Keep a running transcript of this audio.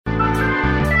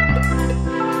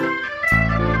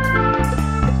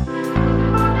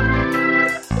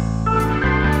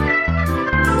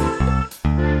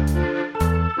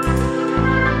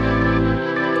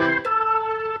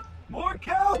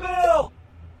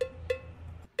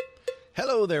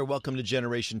Hello there. Welcome to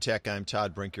Generation Tech. I'm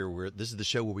Todd Brinker. This is the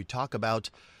show where we talk about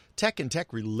tech and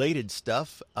tech-related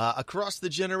stuff across the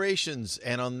generations.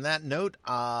 And on that note,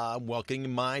 I'm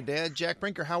welcoming my dad, Jack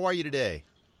Brinker. How are you today?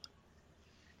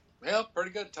 Well,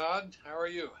 pretty good, Todd. How are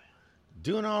you?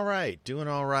 Doing all right.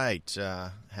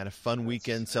 Had a fun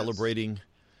weekend celebrating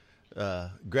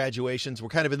graduations. We're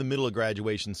kind of in the middle of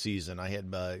graduation season.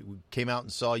 We came out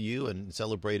and saw you and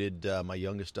celebrated my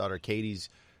youngest daughter, Katie's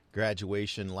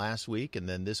graduation last week, and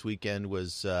then this weekend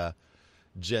was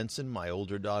Jensen, my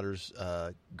older daughter's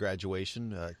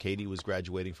graduation. Katie was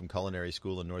graduating from culinary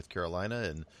school in North Carolina,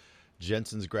 and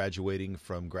Jensen's graduating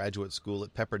from graduate school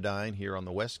at Pepperdine here on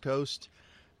the West Coast.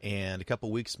 And a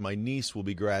couple weeks, my niece will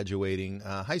be graduating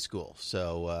high school.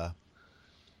 So,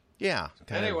 yeah.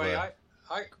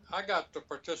 I got to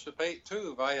participate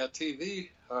too via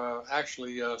TV,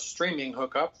 actually streaming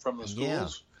hookup from the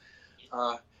schools.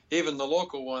 Yeah. Even the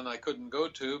local one I couldn't go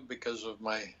to because of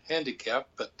my handicap,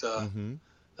 but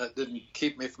that didn't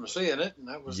keep me from seeing it, and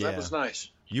that was nice.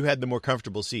 You had the more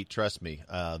comfortable seat, trust me.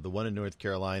 The one in North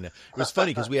Carolina. It was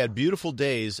funny because we had beautiful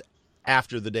days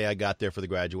after the day I got there for the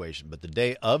graduation, but the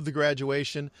day of the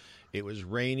graduation, it was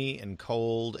rainy and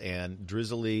cold and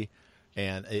drizzly,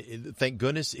 and thank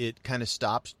goodness it kind of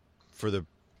stopped for the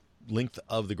length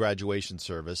of the graduation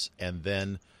service, and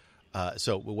then.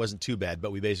 So it wasn't too bad,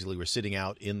 but we basically were sitting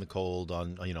out in the cold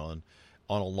on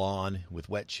a lawn with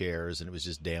wet chairs, and it was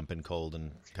just damp and cold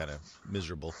and kind of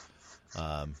miserable.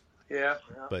 Well,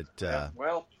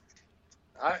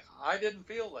 I didn't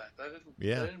feel that. That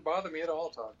didn't bother me at all,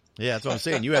 Todd. Yeah, that's what I'm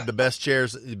saying. You had the best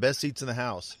chairs, the best seats in the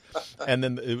house, and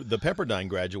then the Pepperdine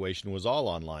graduation was all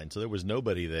online, so there was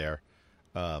nobody there.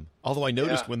 Although I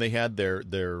noticed when they had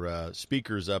their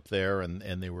speakers up there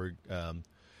and they were.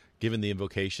 Given the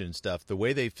invocation and stuff, the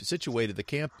way they situated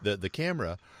the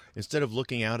camera, instead of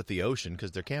looking out at the ocean,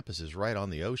 because their campus is right on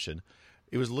the ocean,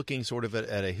 it was looking sort of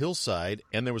at a hillside,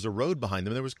 and there was a road behind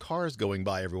them. There was cars going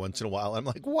by every once in a while. I'm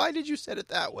like, why did you set it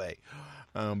that way?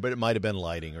 But it might have been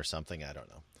lighting or something. I don't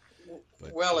know. But,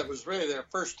 it was really their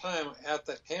first time at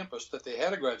that campus that they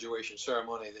had a graduation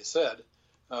ceremony, they said.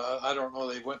 I don't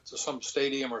know, they went to some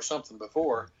stadium or something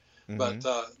before, but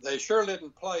they sure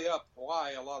didn't play up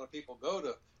why a lot of people go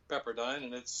to Pepperdine,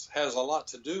 and it has a lot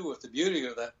to do with the beauty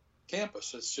of that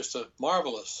campus. It's just a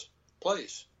marvelous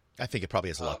place. I think it probably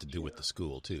has a lot to do with the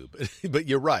school too, but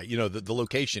you're right. The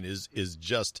location is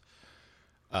just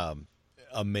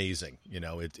amazing.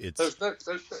 It's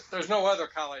there's no other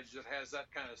college that has that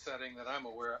kind of setting that I'm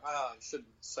aware of. I shouldn't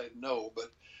say no,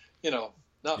 but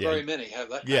not very many have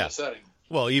that kind of setting.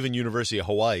 Well, even University of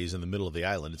Hawaii is in the middle of the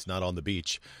island. It's not on the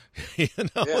beach.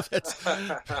 That's,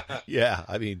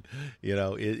 I mean,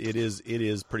 it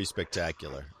is pretty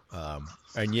spectacular.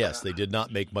 And yes, they did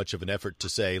not make much of an effort to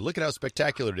say, look at how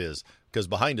spectacular it is, because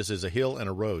behind us is a hill and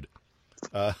a road.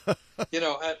 I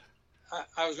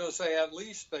was going to say, at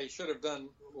least they should have done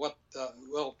what,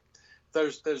 there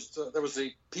was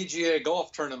the PGA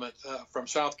golf tournament from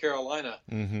South Carolina,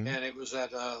 and it was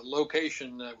at a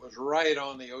location that was right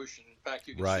on the ocean. In fact,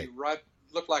 you can see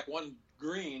looked like one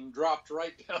green dropped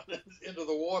right down into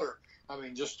the water. I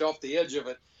mean, just off the edge of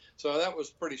it. So that was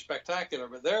pretty spectacular.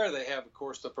 But there they have, of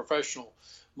course, the professional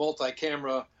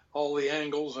multi-camera, all the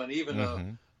angles, and even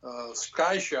a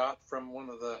sky shot from one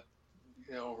of the,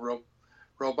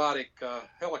 robotic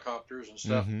helicopters and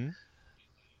stuff.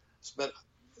 But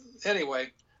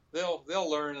anyway, they'll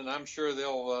learn, and I'm sure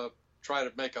they'll try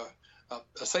to make a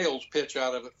sales pitch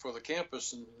out of it for the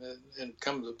campus, and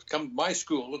come to my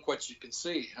school. Look what you can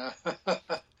see.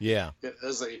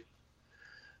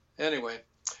 Anyway,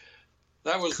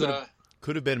 that was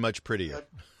could have been much prettier.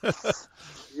 They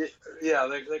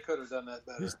could have done that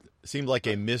better. It seemed like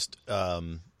a missed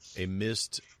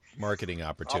marketing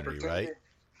opportunity, right?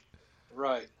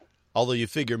 Right. Although you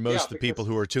figure most of the people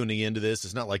who are tuning into this,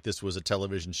 it's not like this was a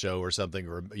television show or something,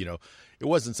 or, it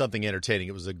wasn't something entertaining.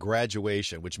 It was a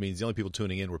graduation, which means the only people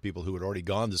tuning in were people who had already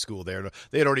gone to school there.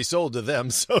 They had already sold to them,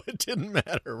 so it didn't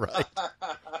matter, right?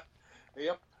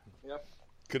 Yep.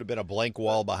 Could have been a blank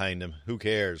wall behind him. Who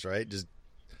cares, right? Just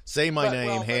say my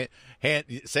name,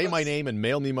 say my name, and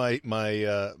mail me my.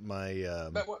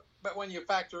 But when you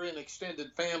factor in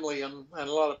extended family and a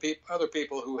lot of other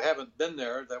people who haven't been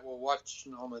there that will watch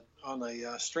on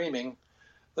the streaming,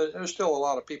 there's still a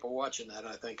lot of people watching that,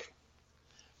 I think.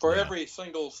 For every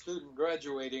single student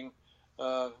graduating,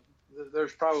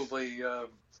 there's probably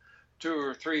 2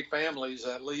 or 3 families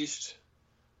at least,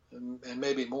 and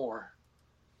maybe more.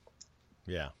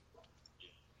 Yeah.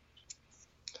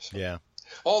 Yeah.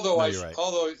 Although right.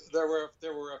 although there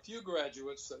were a few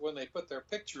graduates that when they put their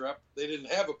picture up, they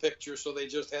didn't have a picture, so they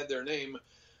just had their name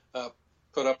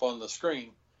put up on the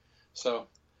screen. So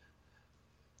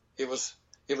it was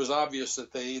obvious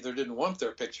that they either didn't want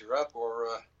their picture up or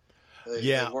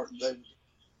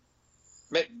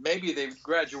maybe they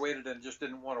graduated and just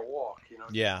didn't want to walk.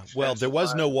 Yeah. Well, there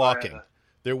was no walking.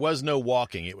 There was no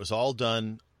walking. It was all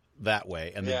done that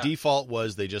way, and the default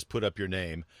was they just put up your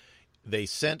name. They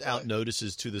sent out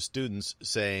notices to the students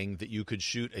saying that you could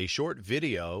shoot a short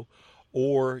video,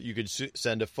 or you could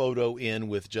send a photo in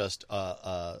with just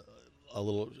a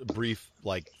little brief,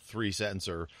 like 3-sentence,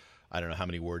 or I don't know how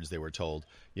many words they were told,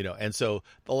 And so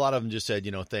a lot of them just said,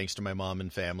 thanks to my mom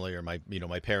and family, or my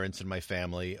parents and my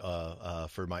family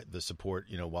for the support,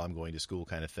 while I'm going to school,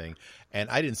 kind of thing. And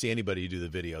I didn't see anybody do the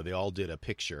video. They all did a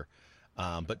picture.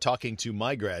 But talking to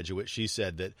my graduate, she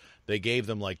said that they gave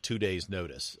them like 2 days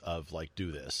notice of like,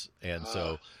 do this. And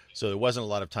so there wasn't a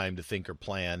lot of time to think or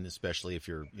plan, especially if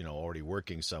you're, already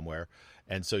working somewhere.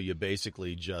 And so you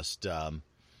basically just,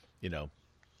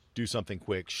 do something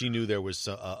quick. She knew there was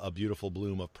a beautiful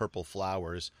bloom of purple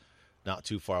flowers not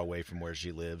too far away from where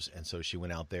she lives. And so she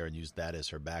went out there and used that as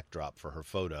her backdrop for her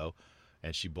photo.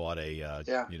 And she bought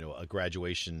a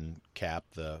graduation cap,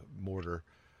 the mortar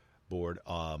board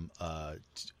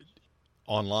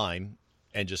online,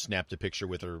 and just snapped a picture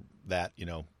with her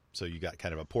so you got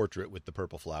kind of a portrait with the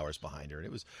purple flowers behind her.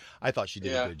 And I thought she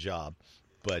did a good job,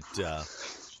 but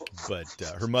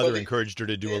her mother encouraged her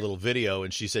to do a little video,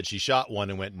 and she said she shot one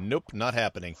and went, nope, not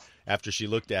happening. After she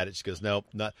looked at it, she goes, nope,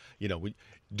 not,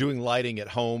 doing lighting at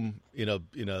home in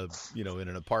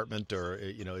an apartment, or,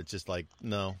 it's just like,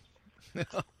 no.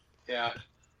 Yeah.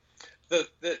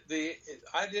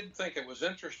 I didn't think it was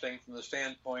interesting from the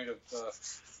standpoint of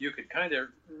you could kind of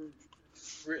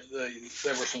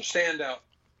there were some standout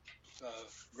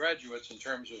graduates in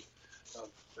terms of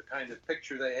the kind of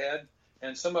picture they had,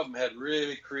 and some of them had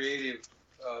really creative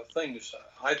things,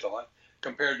 I thought,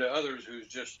 compared to others who's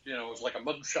just it was like a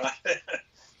mugshot.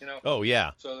 Oh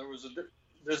yeah. So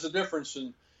there's a difference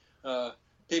in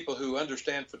people who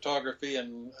understand photography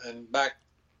and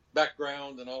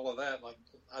background and all of that. Like,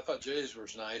 I thought Jay's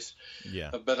was nice.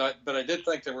 Yeah. But I did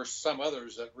think there were some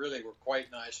others that really were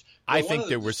quite nice. I think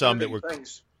there were some that were.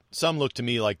 Some looked to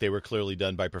me like they were clearly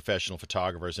done by professional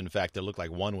photographers. In fact, it looked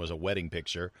like one was a wedding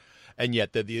picture, and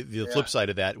yet the flip side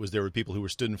of that was there were people who were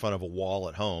stood in front of a wall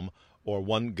at home, or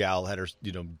one gal had her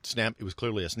snap. It was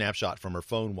clearly a snapshot from her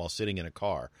phone while sitting in a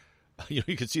car. You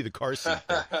could see the car seat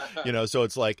there. So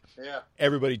it's like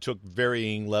everybody took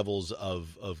varying levels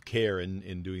of care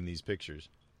in doing these pictures.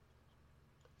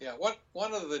 Yeah,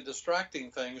 one of the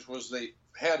distracting things was they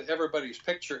had everybody's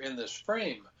picture in this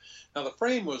frame. Now, the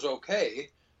frame was okay.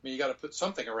 I mean, you got to put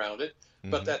something around it.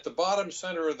 But at the bottom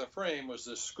center of the frame was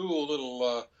this school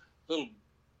little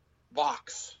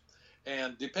box.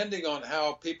 And depending on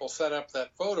how people set up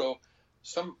that photo,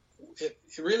 it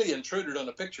really intruded on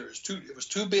the picture. It was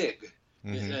too big.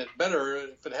 Mm-hmm. It's better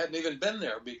if it hadn't even been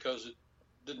there, because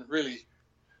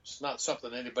it's not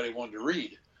something anybody wanted to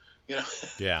read.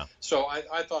 Yeah. So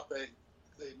I thought they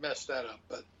messed that up,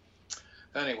 but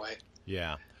anyway.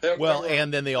 Yeah.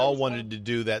 And then they all wanted to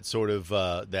do that sort of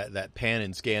that pan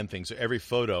and scan thing. So every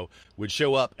photo would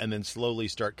show up and then slowly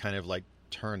start kind of like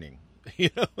turning.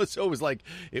 So it was like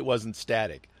it wasn't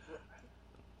static.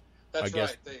 That's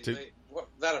right.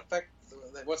 That effect.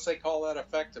 What's they call that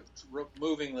effect of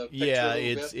moving the picture a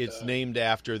little bit? It's named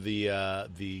after the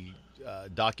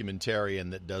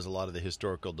documentarian that does a lot of the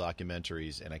historical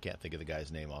documentaries, and I can't think of the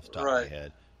guy's name off the top of my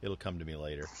head. It'll come to me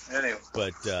later. Anyway,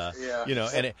 but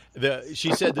and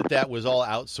she said that was all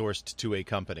outsourced to a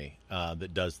company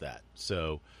that does that.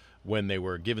 So when they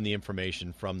were given the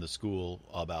information from the school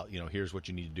about here's what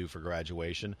you need to do for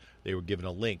graduation, they were given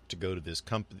a link to go to this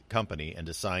company and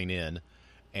to sign in,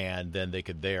 and then they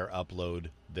could there upload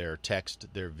their text,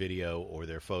 their video, or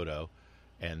their photo,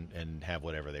 and have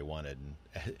whatever they wanted. And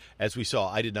as we saw,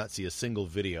 I did not see a single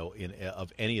video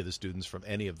of any of the students from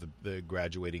any of the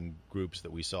graduating groups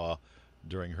that we saw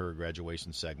during her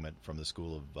graduation segment from the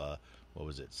School of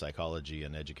Psychology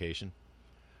and Education.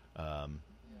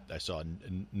 I saw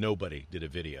nobody did a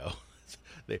video.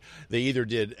 They either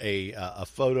did a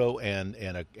photo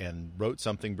and wrote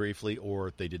something briefly,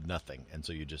 or they did nothing, and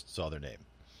so you just saw their name.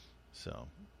 So.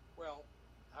 Well,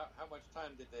 how much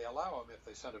time did they allow them if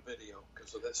they sent a video?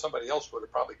 Because somebody else would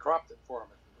have probably cropped it for them.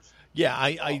 Yeah,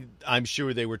 I'm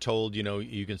sure they were told,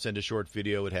 you can send a short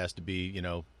video. It has to be,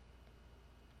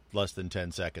 less than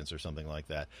 10 seconds or something like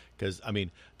that. Because, I mean,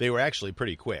 they were actually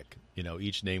pretty quick.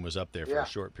 Each name was up there for a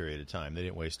short period of time. They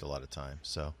didn't waste a lot of time.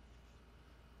 So.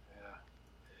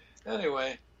 Yeah.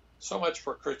 Anyway, so much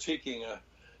for critiquing a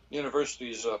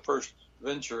university's first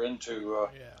venture into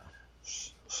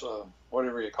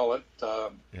whatever you call it.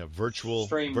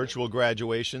 Virtual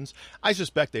graduations. I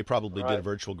suspect they probably did a Right.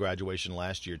 virtual graduation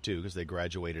last year too, because they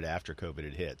graduated after COVID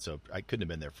had hit. So I couldn't have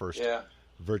been their first Yeah,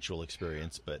 virtual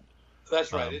experience, but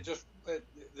that's right. um,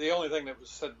 The only thing that was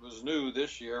said was new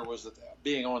this year was that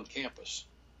being on campus.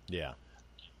 yeah.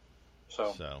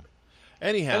 So So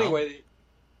anyhow, anyway,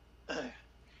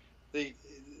 the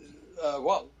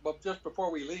but just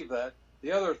before we leave that,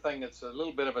 the other thing that's a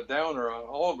little bit of a downer on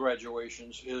all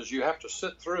graduations is you have to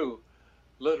sit through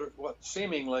what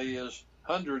seemingly is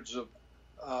hundreds of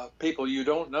people you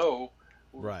don't know,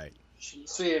 right.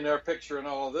 seeing their picture and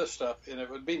all of this stuff. And it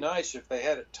would be nice if they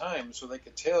had it timed so they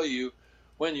could tell you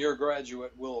when your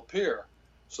graduate will appear,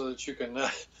 so that you can,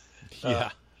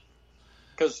 Yeah.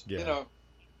 because Yeah. you know,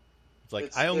 It's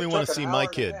like, I only want to see my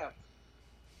kid.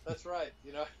 That's right.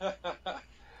 You know,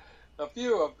 a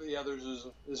few of the others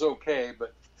is okay,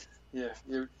 but yeah,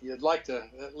 you'd like to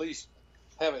at least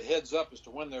have a heads up as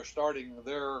to when they're starting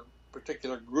their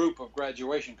particular group of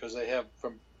graduation, because they have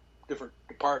from different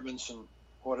departments and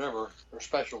whatever, or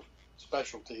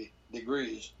specialty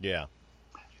degrees. Yeah.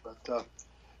 But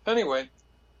anyway.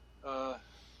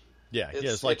 Yeah,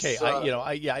 it's like, hey,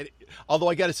 although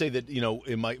I got to say that,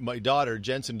 my daughter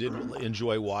Jensen did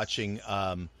enjoy watching,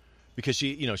 because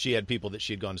she had people that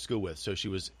she had gone to school with, so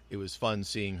it was fun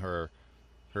seeing her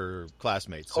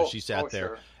classmates. So she sat there,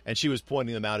 sure. and she was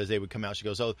pointing them out as they would come out. She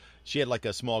goes, she had like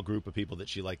a small group of people that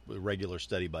she liked, regular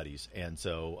study buddies, and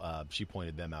so she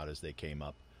pointed them out as they came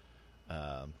up.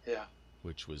 Yeah.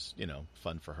 Which was,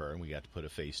 fun for her, and we got to put a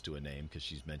face to a name because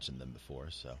she's mentioned them before.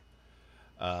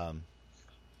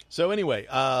 So anyway,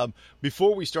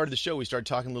 before we started the show, we started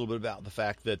talking a little bit about the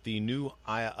fact that the new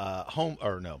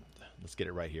let's get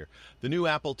it right here. The new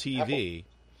Apple TV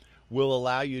will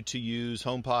allow you to use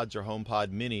HomePods or HomePod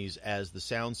Minis as the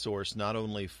sound source, not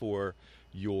only for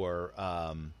your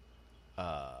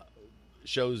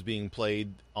shows being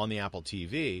played on the Apple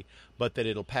TV, but that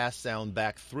it'll pass sound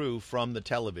back through from the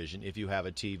television if you have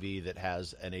a TV that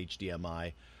has an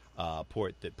HDMI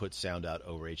port that puts sound out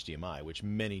over HDMI, which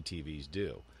many TVs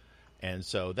do. And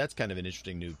so that's kind of an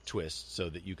interesting new twist, so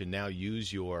that you can now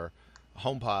use your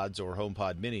HomePods or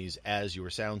HomePod Minis as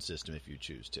your sound system if you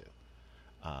choose to.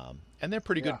 And they're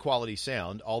pretty good quality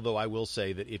sound, although I will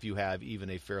say that if you have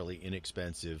even a fairly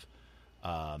inexpensive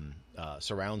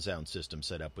surround sound system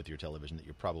set up with your television, that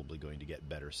you're probably going to get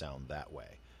better sound that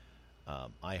way.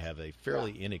 I have a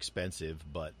fairly inexpensive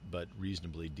but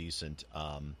reasonably decent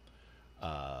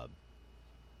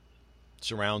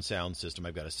surround sound system.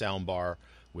 I've got a sound bar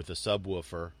with a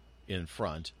subwoofer in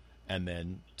front, and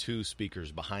then two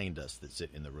speakers behind us that sit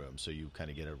in the room, so you kind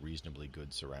of get a reasonably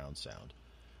good surround sound.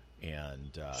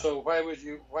 And so why would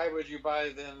you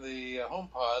buy then the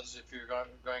HomePods if you're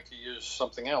going to use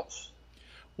something else?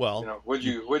 Well, would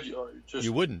you or just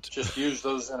you wouldn't just use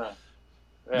those in a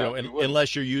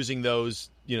unless you're using those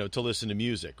to listen to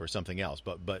music or something else,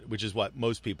 but which is what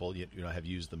most people have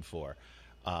used them for.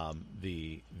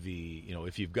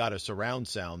 If you've got a surround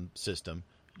sound system,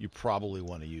 you probably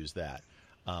want to use that.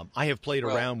 I have played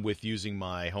around with using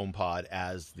my HomePod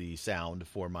as the sound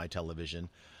for my television,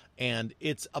 and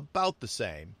it's about the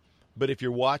same. But if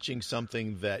you're watching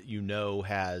something that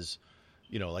has,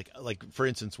 like for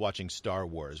instance, watching Star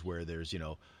Wars, where there's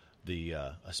a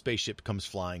spaceship comes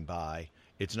flying by,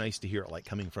 it's nice to hear it like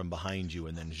coming from behind you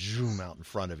and then zoom out in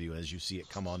front of you as you see it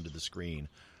come onto the screen.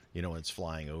 And it's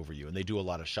flying over you, and they do a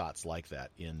lot of shots like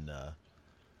that in the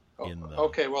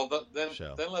okay, well then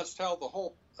show. Then let's tell the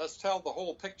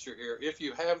whole picture here. If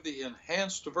you have the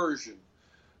enhanced version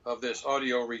of this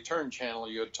audio return channel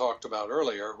you had talked about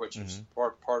earlier, which is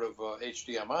part of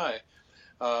HDMI,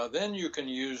 then you can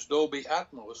use Dolby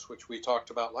Atmos, which we talked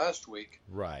about last week.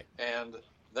 Right. And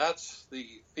that's the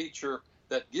feature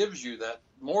that gives you that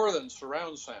more than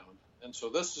surround sound. And so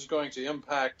this is going to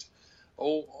impact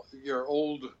your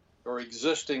old or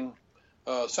existing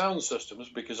sound systems,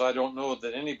 because I don't know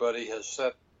that anybody has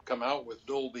come out with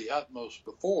Dolby Atmos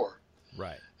before.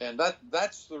 Right. And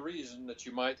that's the reason that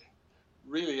you might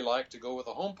really like to go with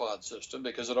a HomePod system,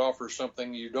 because it offers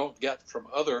something you don't get from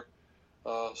other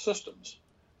systems.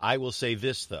 I will say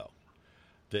this, though,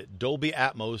 that Dolby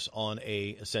Atmos on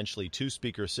a essentially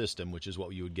two-speaker system, which is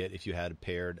what you would get if you had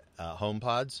paired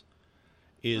HomePods,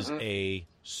 is a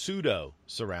pseudo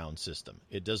surround system.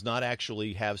 It does not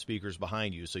actually have speakers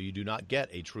behind you, so you do not get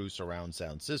a true surround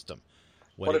sound system.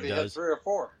 What if you had 3 or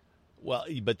 4? Well,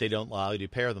 but they don't allow you to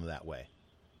pair them that way.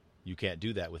 You can't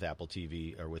do that with Apple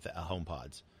TV or with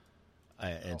HomePods.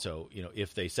 And so,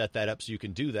 if they set that up so you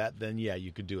can do that, then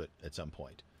you could do it at some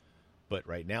point. But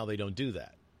right now they don't do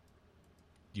that.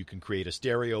 You can create a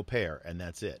stereo pair, and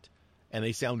that's it. and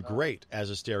they sound great as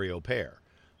a stereo pair,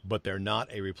 but they're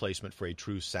not a replacement for a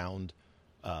true sound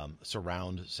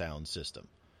surround sound system,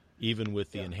 even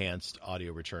with the enhanced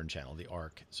audio return channel, the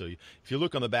ARC. So if you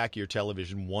look on the back of your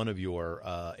television, one of your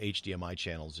HDMI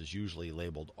channels is usually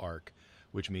labeled ARC,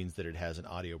 which means that it has an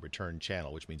audio return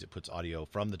channel, which means it puts audio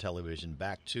from the television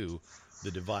back to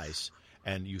the device,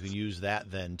 and you can use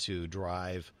that then to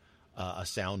drive a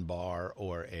sound bar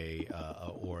or a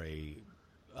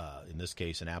in this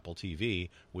case an Apple TV,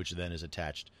 which then is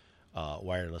attached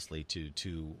wirelessly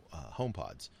to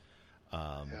HomePods.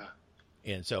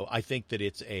 And so I think that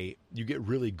you get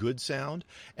really good sound.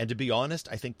 And to be honest,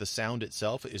 I think the sound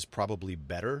itself is probably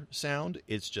better sound.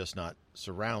 It's just not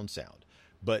surround sound.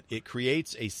 But it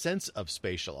creates a sense of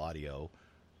spatial audio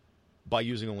by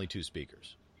using only two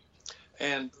speakers.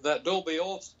 And that Dolby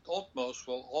Atmos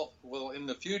will in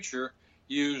the future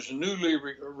use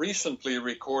recently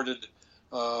recorded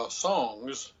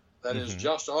songs, that is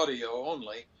just audio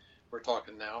only, we're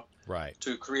talking now, right,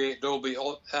 to create Dolby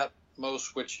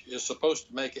Atmos, which is supposed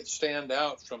to make it stand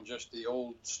out from just the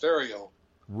old stereo.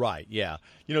 Right, yeah.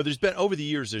 Over the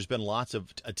years, there's been lots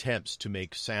of attempts to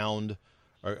make sound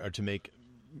or to make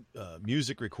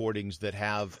music recordings that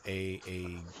have a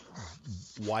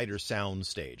wider sound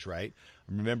stage, right?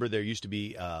 Remember, there used to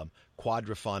be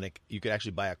quadraphonic. You could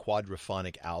actually buy a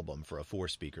quadraphonic album for a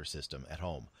 4-speaker system at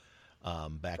home.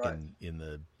 Back in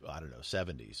the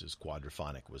 70s, as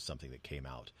quadraphonic was something that came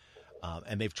out.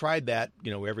 And they've tried that,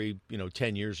 every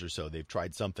 10 years or so, they've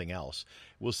tried something else.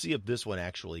 We'll see if this one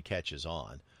actually catches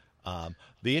on.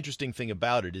 The interesting thing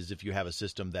about it is if you have a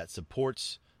system that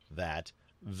supports that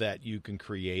you can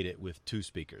create it with 2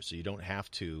 speakers. So you don't have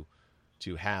to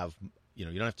have, you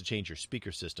don't have to change your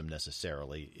speaker system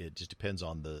necessarily. It just depends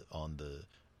on the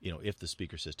if the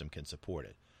speaker system can support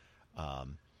it.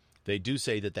 They do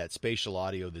say that spatial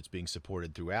audio that's being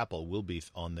supported through Apple will be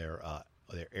on their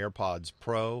AirPods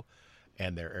Pro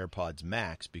and their AirPods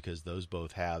Max, because those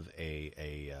both have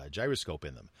a gyroscope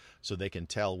in them, so they can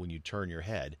tell when you turn your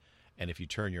head. And if you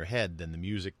turn your head, then the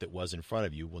music that was in front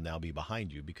of you will now be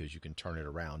behind you, because you can turn it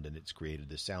around, and it's created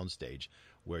this sound stage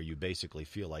where you basically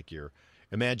feel like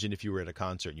imagine if you were at a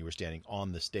concert and you were standing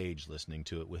on the stage listening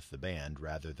to it with the band,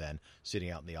 rather than sitting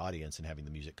out in the audience and having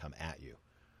the music come at you,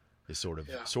 is sort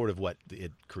of what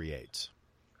it creates.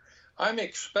 I'm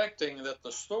expecting that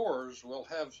the stores will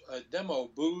have a demo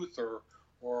booth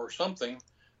or something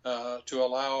to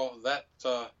allow that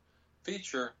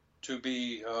feature to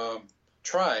be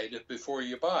tried before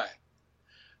you buy.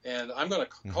 And I'm going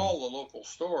to call the local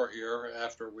store here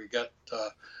after we get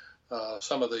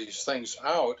some of these things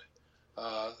out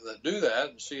that do that,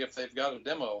 and see if they've got a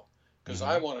demo, because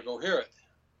I want to go hear it.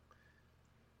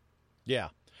 Yeah.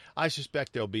 I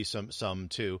suspect there'll be some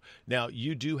too. Now,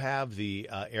 you do have the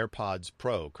AirPods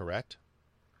Pro, correct?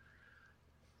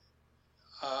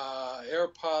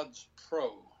 AirPods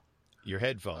Pro. Your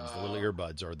headphones, the little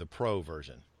earbuds, are the Pro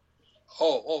version.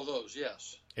 Oh, those,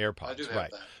 yes. AirPods, I do have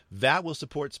right. that. That will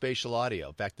support spatial audio.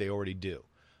 In fact, they already do.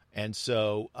 And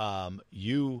so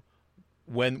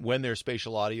when there's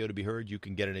spatial audio to be heard, you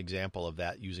can get an example of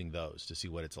that using those to see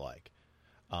what it's like.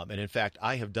 And in fact,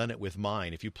 I have done it with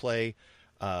mine. If you play...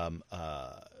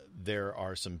 there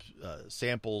are some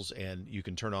samples, and you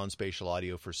can turn on spatial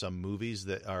audio for some movies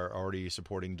that are already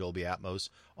supporting Dolby Atmos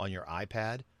on your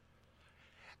iPad,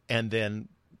 and then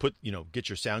get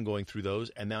your sound going through those,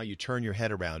 and now you turn your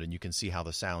head around and you can see how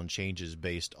the sound changes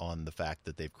based on the fact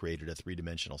that they've created a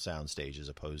 3-dimensional sound stage, as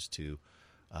opposed to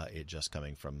it just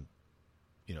coming from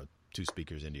 2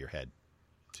 speakers into your head.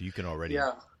 So you can already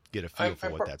get a feel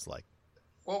for what that's like.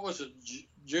 What was it,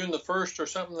 June the 1st or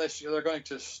something? They're going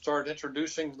to start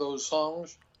introducing those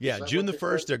songs. Yeah, June the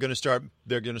 1st. They're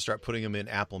going to start putting them in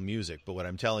Apple Music. But what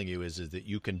I'm telling you is that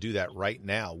you can do that right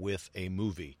now with a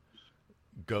movie.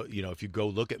 If you go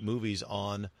look at movies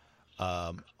on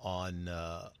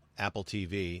Apple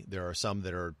TV, there are some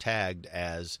that are tagged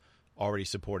as already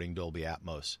supporting Dolby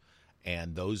Atmos,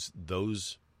 and those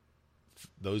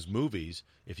movies,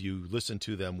 if you listen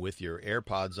to them with your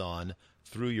AirPods on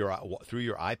through your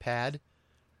iPad,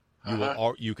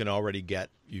 you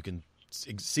can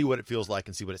see what it feels like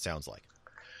and see what it sounds like.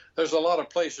 There's a lot of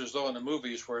places though in the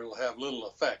movies where it'll have little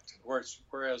effect,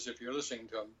 whereas if you're listening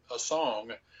to a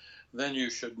song, then you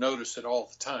should notice it all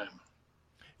the time.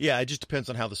 Yeah, it just depends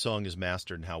on how the song is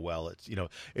mastered and how well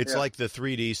it's like the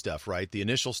 3D stuff, right? The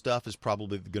initial stuff is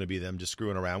probably going to be them just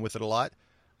screwing around with it a lot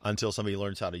until somebody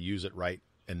learns how to use it right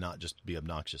and not just be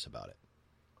obnoxious about it.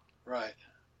 Right.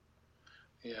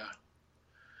 Yeah.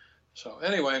 So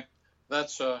anyway,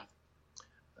 that's a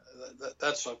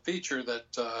feature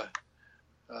that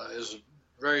is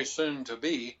very soon to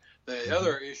be. The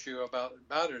other issue about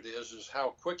it is how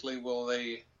quickly will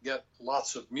they get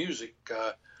lots of music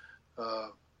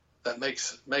that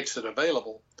makes it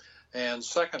available, and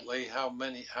secondly, how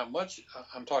much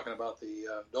I'm talking about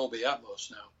the Dolby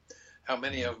Atmos now, how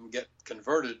many of them get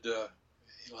converted,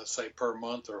 let's say per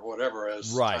month or whatever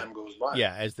as time goes by.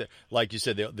 Yeah, like you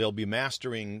said, they'll be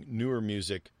mastering newer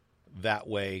music that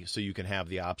way, so you can have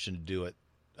the option to do it,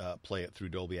 play it through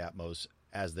Dolby Atmos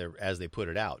as they put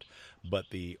it out. But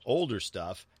the older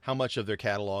stuff, how much of their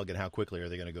catalog and how quickly are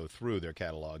they going to go through their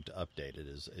catalog to update it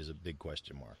is a big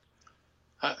question mark.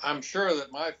 I'm sure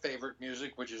that my favorite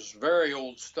music, which is very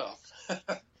old stuff,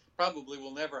 probably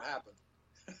will never happen.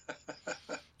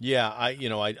 Yeah,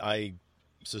 I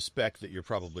suspect that you're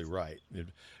probably right.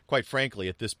 Quite frankly,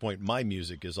 at this point, my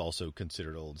music is also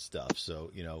considered old stuff,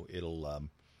 so it'll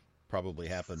probably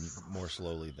happen more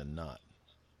slowly than not.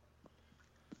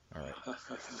 All right.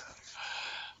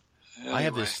 Anyway. I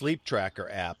have this sleep tracker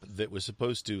app that was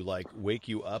supposed to like wake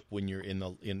you up when you're in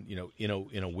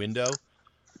a window,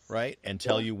 right, and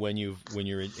tell you wake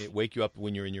you up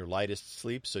when you're in your lightest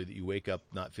sleep, so that you wake up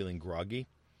not feeling groggy.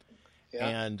 Yeah.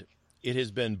 And it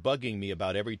has been bugging me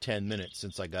about every 10 minutes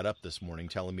since I got up this morning,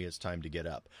 telling me it's time to get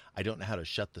up. I don't know how to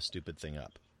shut the stupid thing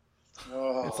up.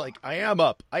 Oh. It's like, I am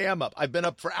up. I've been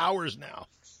up for hours now.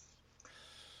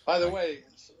 By the way,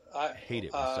 I hate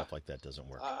it when stuff like that doesn't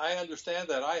work. I understand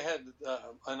that. I had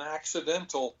an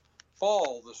accidental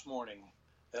fall this morning,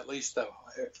 at least the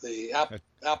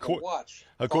Apple Watch.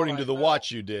 According to the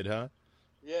watch you did, huh?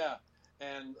 Yeah,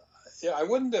 and I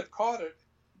wouldn't have caught it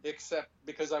except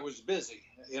because I was busy.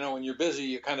 When you're busy,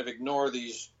 you kind of ignore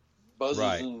these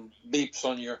buzzes and beeps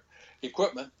on your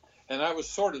equipment. And I was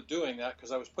sort of doing that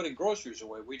because I was putting groceries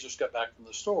away. We just got back from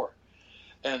the store.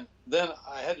 And then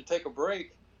I had to take a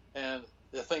break, and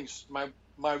the thing's,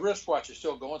 my wristwatch is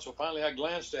still going. So finally I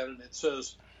glanced at it, and it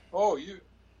says, "Oh, you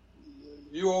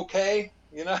okay?"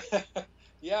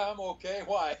 Yeah, I'm okay.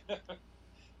 Why?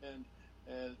 and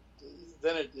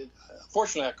then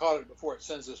fortunately I caught it before it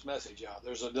sends this message out.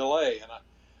 There's a delay,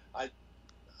 and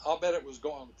I'll bet it was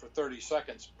going for 30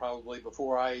 seconds probably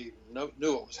before I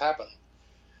knew it was happening.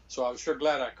 So I was sure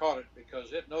glad I caught it,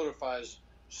 because it notifies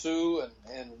Sue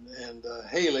and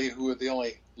Haley, who are the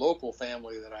only local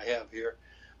family that I have here,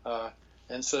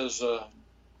 and says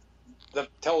that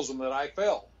tells them that I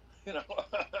fell.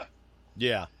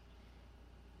 Yeah.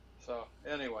 So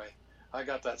anyway, I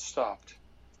got that stopped.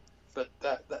 But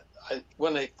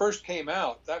when they first came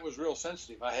out, that was real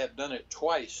sensitive. I had done it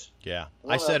twice. Yeah,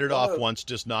 I set it off once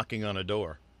just knocking on a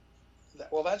door.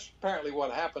 Well, that's apparently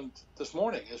what happened this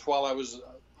morning. Is while I was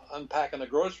unpacking the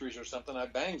groceries or something, I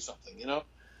banged something,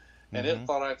 and it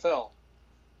thought I fell.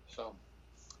 So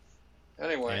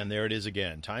anyway. And there it is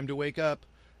again. Time to wake up,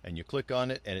 and you click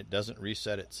on it, and it doesn't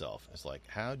reset itself. It's like,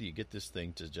 how do you get this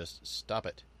thing to just stop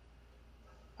it?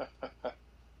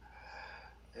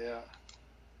 Yeah.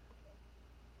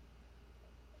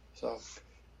 So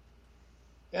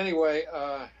anyway,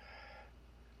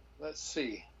 let's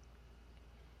see.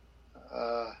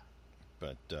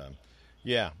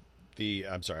 Yeah,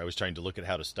 I'm sorry. I was trying to look at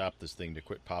how to stop this thing to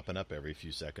quit popping up every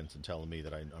few seconds and telling me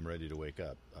that I'm ready to wake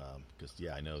up. Because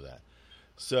I know that.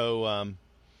 So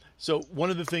one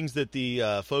of the things that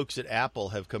the folks at Apple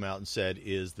have come out and said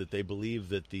is that they believe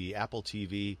that the Apple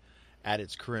TV at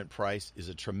its current price is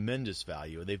a tremendous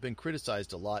value, and they've been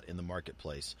criticized a lot in the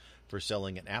marketplace for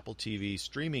selling an Apple TV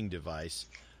streaming device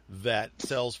that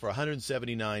sells for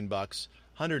 $179,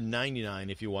 $199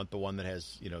 if you want the one that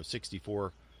has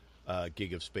 64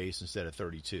 gig of space instead of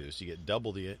 32, so you get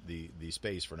double the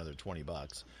space for another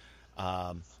 $20.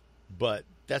 But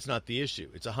that's not the issue.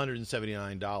 It's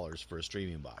 $179 for a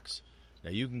streaming box.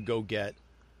 Now you can go get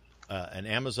an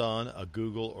Amazon, a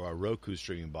Google, or a Roku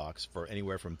streaming box for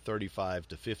anywhere from $35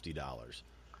 to $50.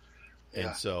 Yeah.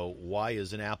 And so why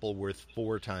is an Apple worth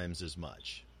 4 times as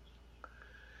much?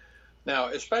 Now,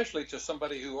 especially to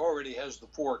somebody who already has the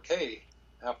 4K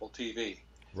Apple TV.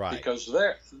 Right. Because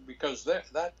the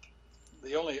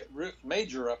only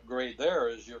major upgrade there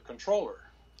is your controller.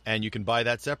 And you can buy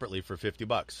that separately for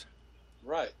 $50.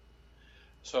 Right.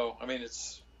 So,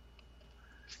 it's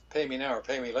pay me now or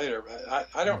pay me later.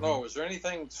 I don't know. Is there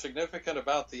anything significant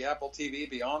about the Apple TV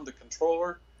beyond the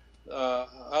controller,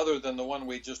 other than the one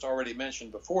we just already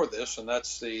mentioned before this, and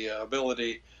that's the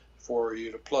ability for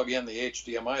you to plug in the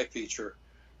HDMI feature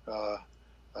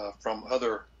from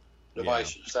other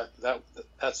devices? Yeah.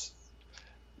 That's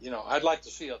I'd like to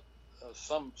see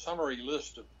some summary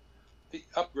list of the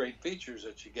upgrade features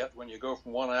that you get when you go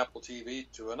from one Apple TV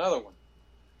to another one.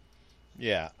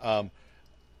 Yeah.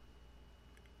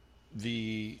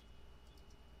 The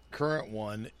current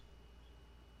one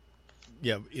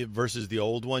Yeah, versus the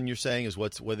old one, you're saying is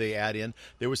what they add in.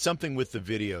 There was something with the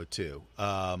video too.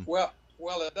 Well,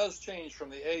 it does change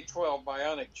from the A12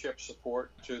 Bionic chip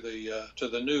support to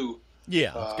the new. Yeah,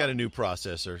 it's got a new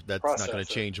processor. That's not going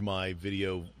to processor. change my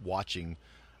video watching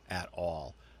at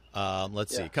all.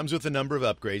 Let's see. Yeah. It comes with a number of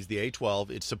upgrades. The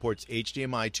A12, it supports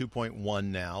HDMI 2.1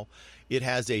 now. It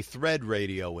has a Thread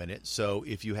radio in it, so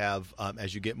if you have,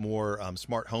 as you get more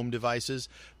smart home devices,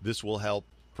 this will help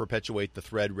perpetuate the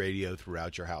Thread radio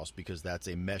throughout your house because that's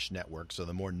a mesh network. So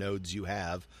the more nodes you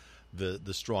have,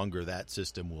 the stronger that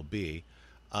system will be.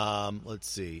 Let's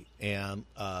see, and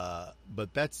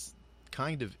but that's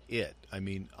kind of it. I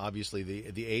mean, obviously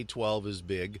the A12 is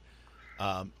big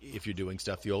if you're doing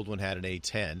stuff. The old one had an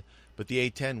A10, but the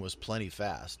A10 was plenty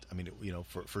fast. I mean,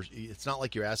 for it's not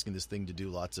like you're asking this thing to do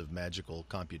lots of magical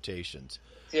computations.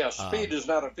 Yeah, speed is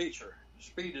not a feature.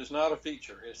 Speed is not a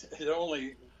feature. It's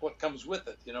only what comes with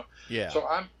it. Yeah. So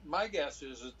my guess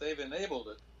is that they've enabled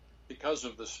it because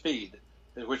of the speed,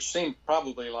 which seemed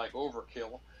probably like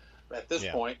overkill at this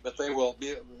point, but they will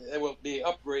be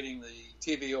upgrading the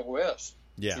TV OS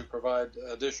to provide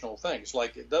additional things.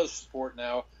 Like it does support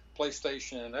now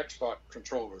PlayStation and Xbox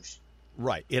controllers.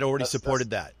 Right. It already supported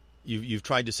that. You've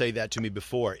tried to say that to me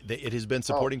before. It has been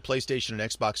supporting PlayStation and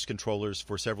Xbox controllers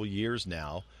for several years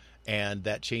now, and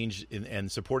that change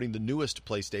and supporting the newest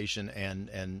PlayStation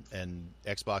and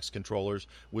Xbox controllers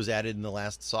was added in the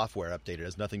last software update. It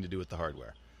has nothing to do with the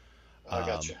hardware. I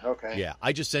got you. Okay. Yeah,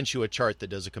 I just sent you a chart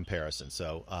that does a comparison.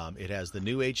 So it has the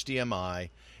new HDMI.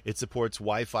 It supports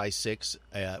Wi-Fi 6,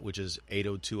 which is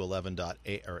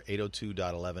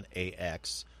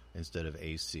 802.11ax instead of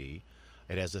AC.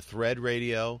 It has a Thread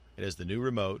radio. It has the new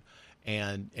remote,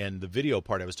 and the video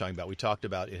part I was talking about. We talked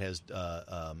about it has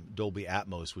Dolby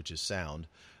Atmos, which is sound.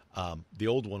 The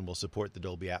old one will support the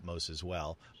Dolby Atmos as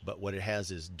well, but what it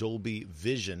has is Dolby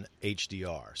Vision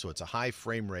HDR. So it's a high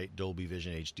frame rate Dolby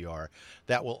Vision HDR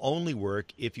that will only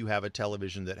work if you have a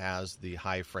television that has the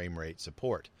high frame rate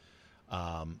support.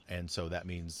 And so that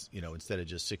means, instead of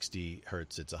just 60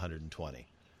 hertz, it's 120.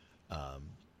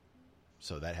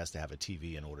 So that has to have a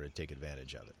TV in order to take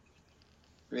advantage of it.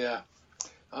 Yeah.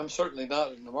 I'm certainly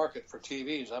not in the market for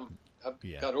TVs. I've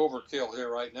got overkill here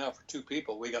right now for two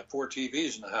people. We got 4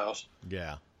 TVs in the house.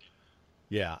 Yeah.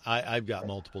 Yeah, I've got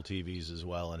multiple TVs as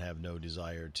well and have no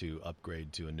desire to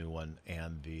upgrade to a new one.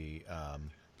 And the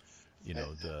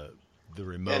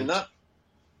remote.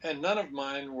 And none of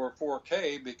mine were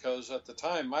 4K because at the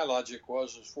time my logic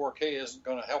was 4K isn't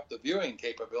going to help the viewing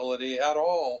capability at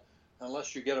all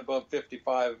unless you get above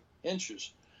 55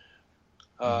 inches.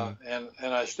 And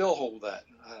I still hold that.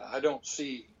 I don't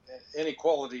see any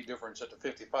quality difference at the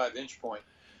 55-inch point.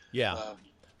 Yeah.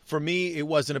 For me, it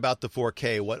wasn't about the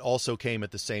 4K. What also came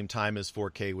at the same time as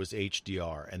 4K was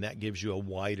HDR, and that gives you a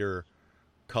wider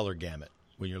color gamut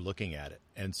when you're looking at it.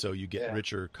 And so you get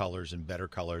richer colors and better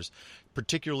colors,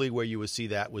 particularly where you would see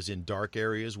that was in dark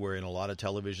areas, where in a lot of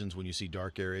televisions, when you see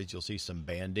dark areas, you'll see some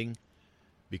banding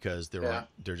because they're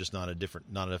just not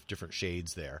enough different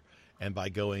shades there. And by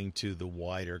going to the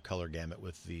wider color gamut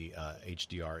with the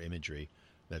HDR imagery,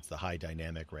 that's the high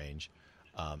dynamic range,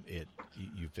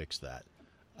 you fix that.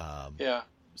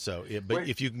 So,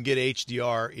 if you can get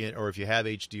HDR or if you have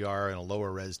HDR in a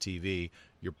lower res TV,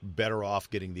 you're better off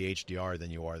getting the HDR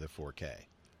than you are the 4K.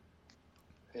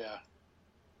 Yeah.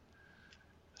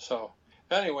 So,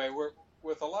 anyway, we're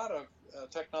with a lot of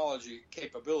technology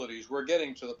capabilities, we're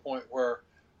getting to the point where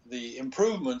the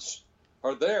improvements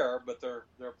are there, but they're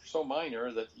so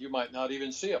minor that you might not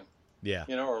even see them. Yeah.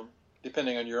 Or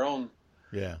depending on your own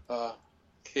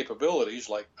capabilities,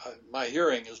 like my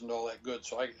hearing isn't all that good,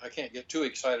 so I can't get too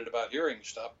excited about hearing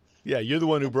stuff. Yeah, you're the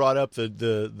one who brought up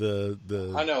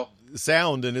the I know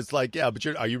sound, and it's like, but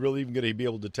are you really even going to be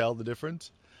able to tell the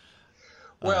difference?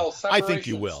 Well, I think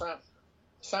you will.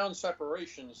 Sound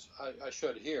separations I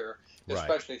should hear,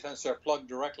 especially since they're plugged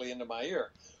directly into my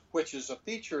ear, which is a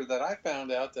feature that I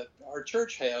found out that our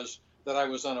church has that I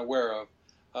was unaware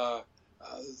of.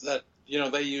 That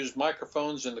they use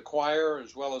microphones in the choir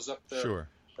as well as up there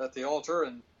at the altar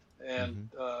and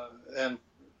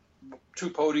 2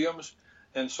 podiums.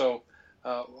 And so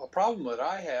a problem that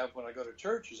I have when I go to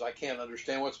church is I can't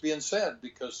understand what's being said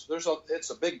because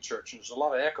it's a big church and there's a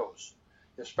lot of echoes,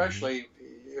 especially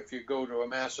if you go to a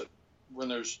mass when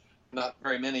there's not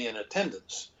very many in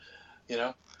attendance.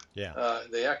 The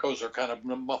echoes are kind of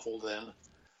muffled then.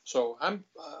 So I'm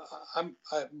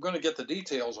going to get the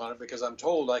details on it because I'm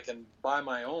told I can buy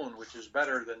my own, which is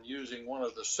better than using one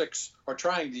of the 6 or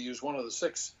trying to use one of the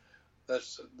 6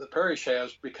 that's the parish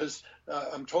has, because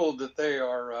I'm told that they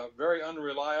are very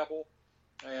unreliable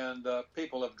and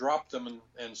people have dropped them,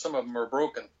 and some of them are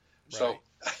broken. So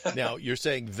now you're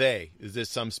saying is this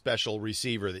some special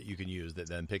receiver that you can use that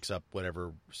then picks up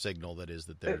whatever signal that is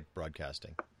that they're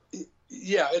broadcasting?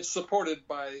 Yeah, it's supported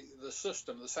by the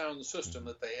system, the sound system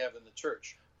that they have in the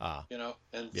church.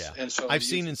 And so I've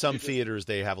seen in some theaters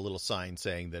they have a little sign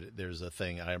saying that there's a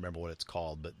thing, I don't remember what it's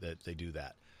called, but that they do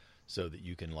that so that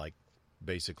you can like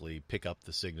basically pick up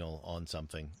the signal on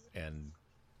something and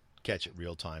catch it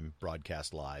real time,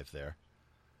 broadcast live there.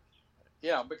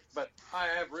 Yeah, but I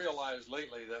have realized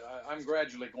lately that I'm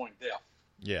gradually going deaf.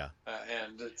 Yeah.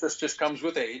 And it just comes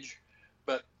with age.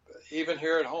 But even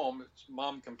here at home,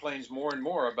 Mom complains more and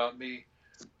more about me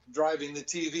driving the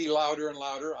TV louder and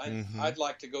louder. I'd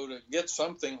like to go to get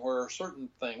something where certain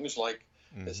things like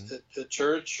at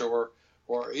church or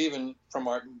even from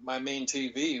my main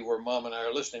TV where Mom and I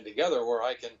are listening together, where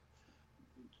I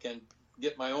can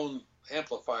get my own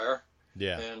amplifier.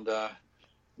 Yeah. And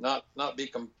not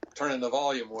be turning the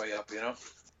volume way up,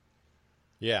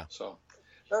 Yeah. So.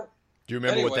 Do you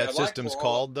remember what that system's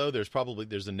called, though?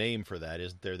 There's a name for that,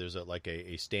 isn't there? There's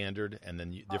a standard, and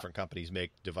then different companies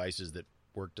make devices that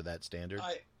work to that standard.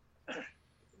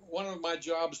 One of my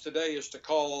jobs today is to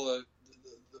call the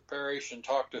parish and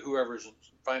talk to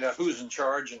find out who's in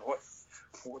charge and what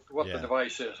the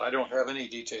device is. I don't have any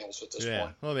details at this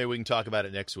point. Well, maybe we can talk about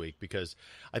it next week, because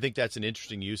I think that's an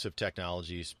interesting use of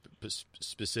technology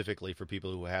specifically for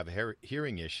people who have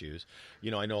hearing issues.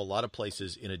 I know a lot of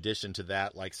places, in addition to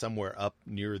that, like somewhere up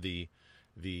near the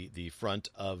front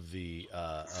of the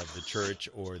church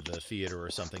or the theater or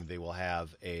something, they will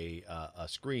have a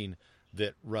screen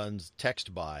that runs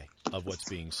text by of what's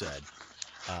being said.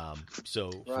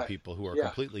 So for people who are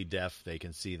completely deaf, they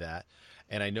can see that.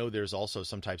 And I know there's also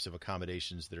some types of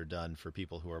accommodations that are done for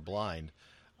people who are blind.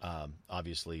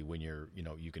 Obviously, when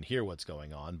you can hear what's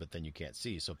going on, but then you can't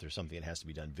see. So if there's something that has to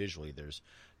be done visually, there's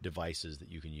devices that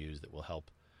you can use that will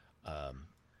help,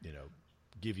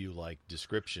 give you like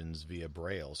descriptions via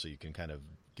Braille, so you can kind of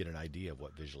get an idea of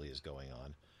what visually is going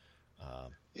on.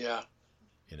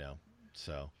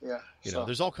 So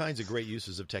there's all kinds of great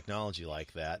uses of technology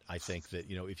like that. I think that,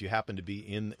 if you happen to be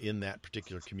in that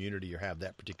particular community or have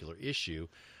that particular issue,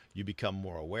 you become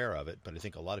more aware of it. But I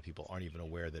think a lot of people aren't even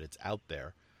aware that it's out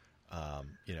there.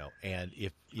 And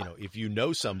if you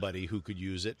know somebody who could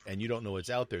use it and you don't know it's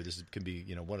out there, this can be,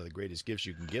 one of the greatest gifts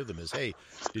you can give them is, hey,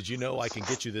 did you know I can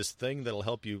get you this thing that'll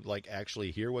help you like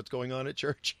actually hear what's going on at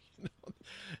church?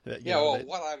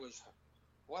 What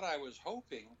I was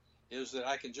hoping is that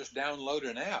I can just download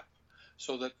an app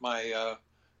so that my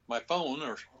phone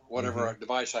or whatever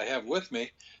device I have with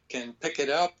me can pick it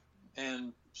up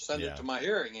and send it to my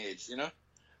hearing aids.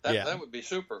 That would be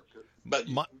super. But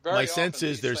my sense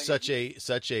is there's such a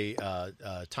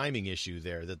timing issue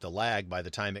there that the lag by the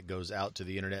time it goes out to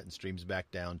the internet and streams back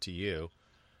down to you,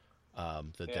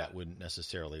 that wouldn't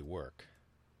necessarily work.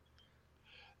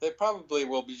 They probably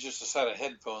will be just a set of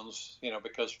headphones,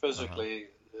 because physically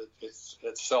it's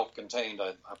self-contained.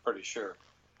 I'm pretty sure.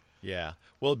 Yeah.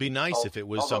 Well, it'd be nice if it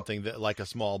was something that like a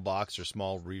small box or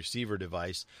small receiver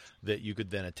device that you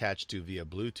could then attach to via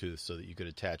Bluetooth, so that you could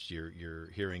attach your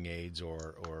hearing aids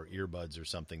or earbuds or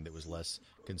something that was less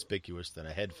conspicuous than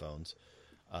a headphones.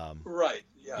 Right.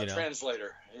 Yeah.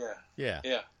 Translator. Yeah. Yeah.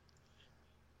 Yeah.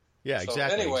 Yeah. So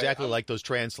exactly. Anyway, exactly like those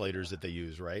translators that they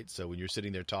use, right? So when you're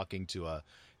sitting there talking to a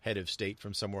head of state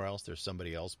from somewhere else, there's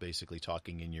somebody else basically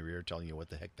talking in your ear, telling you what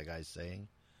the heck the guy's saying.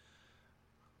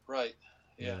 Right.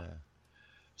 Yeah.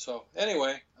 So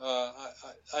anyway,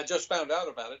 I just found out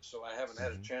about it, so I haven't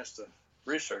had a chance to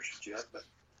research it yet. But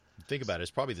think about it;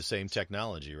 it's probably the same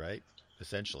technology, right?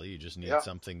 Essentially, you just need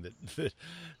something that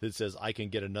says I can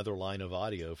get another line of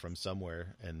audio from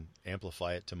somewhere and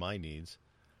amplify it to my needs.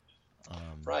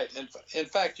 Right. In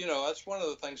fact, that's one of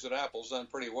the things that Apple's done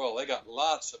pretty well. They got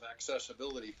lots of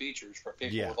accessibility features for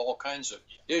people with all kinds of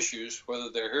issues,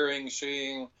 whether they're hearing,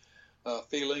 seeing,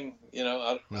 feeling.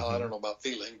 I don't know about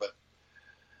feeling, but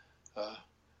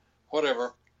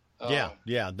whatever.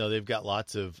 No, they've got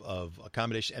lots of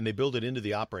accommodation, and they build it into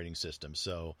the operating system.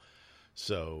 So,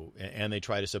 and they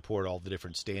try to support all the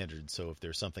different standards. So if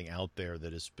there's something out there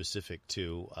that is specific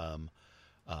to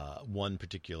one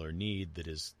particular need that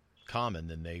is common,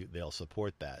 then they'll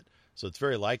support that. So it's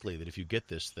very likely that if you get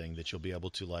this thing, that you'll be able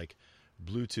to like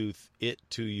Bluetooth it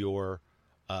to your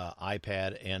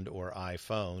iPad and or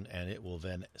iPhone, and it will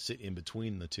then sit in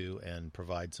between the two and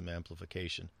provide some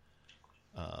amplification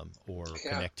or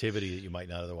connectivity that you might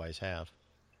not otherwise have.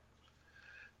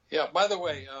 Yeah. By the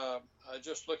way,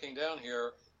 just looking down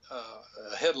here,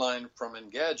 a headline from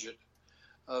Engadget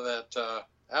that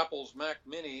Apple's Mac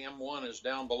Mini M1 is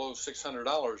down below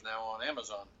 $600 now on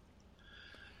Amazon.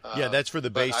 Yeah, that's for the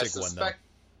basic one though.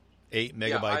 8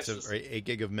 megabytes or 8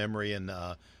 gig of memory, and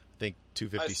I think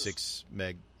 256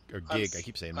 meg or gig. I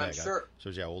keep saying meg. Sure,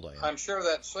 shows you how old I am. I'm sure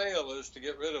that sale is to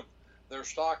get rid of their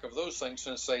stock of those things,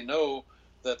 since they know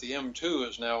that the M2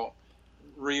 is now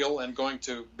real and going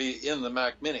to be in the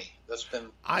Mac Mini. That's been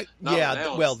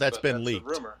announced, well, that's been leaked.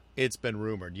 Rumor. It's been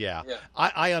rumored, yeah.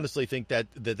 I honestly think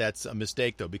that's a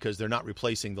mistake, though, because they're not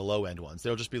replacing the low-end ones.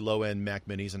 They'll just be low-end Mac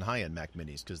Minis and high-end Mac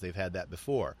Minis, because they've had that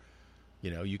before.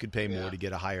 You know, you could pay more to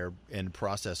get a higher-end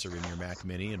processor in your Mac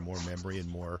Mini and more memory and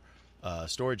more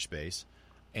storage space.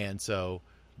 And so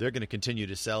they're going to continue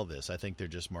to sell this. I think they're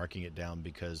just marking it down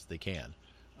because they can,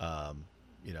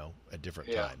 you know, at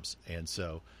different times. And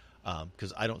so...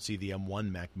 because I don't see the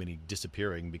M1 Mac Mini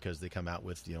disappearing because they come out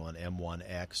with, you know, an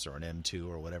M1X or an M2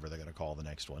 or whatever they're going to call the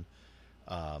next one.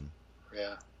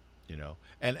 You know,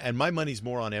 and my money's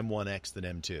more on M1X than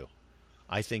M2.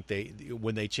 I think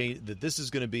when they change that, this is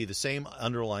going to be the same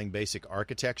underlying basic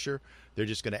architecture. They're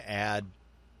just going to add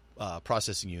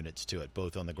processing units to it,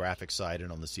 both on the graphics side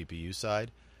and on the CPU side,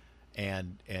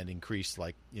 and increase,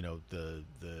 like, you know, the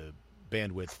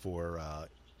bandwidth for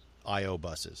I/O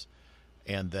buses.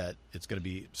 And that it's going to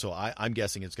be, so I'm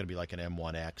guessing it's going to be like an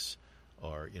M1X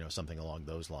or, you know, something along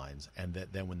those lines. And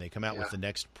that then when they come out with the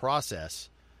next process,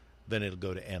 then it'll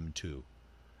go to M2.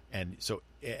 And so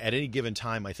at any given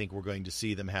time, I think we're going to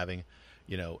see them having,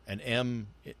 you know, an M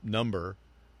number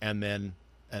and then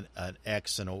an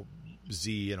X and a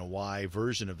Z and a Y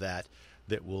version of that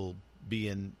will be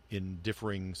in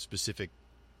differing specific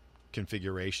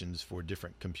configurations for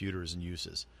different computers and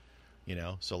uses. You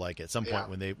know, so like at some point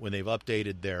when they've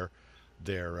updated their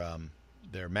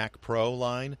Mac Pro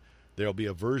line, there'll be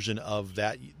a version of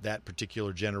that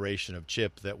particular generation of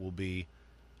chip that will be,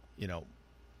 you know,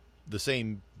 the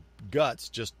same guts,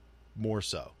 just more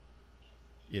so.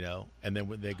 You know, and then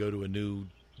when they go to a new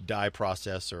die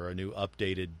process or a new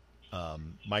updated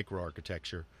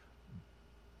microarchitecture,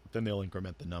 then they'll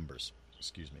increment the numbers.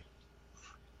 Excuse me.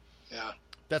 Yeah,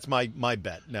 that's my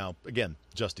bet. Now, again,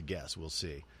 just a guess. We'll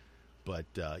see. But,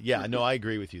 no, I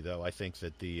agree with you, though. I think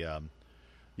that you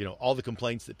know, all the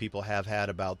complaints that people have had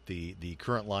about the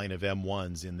current line of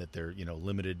M1s, in that they're, you know,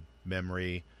 limited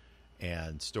memory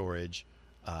and storage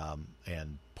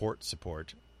and port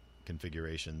support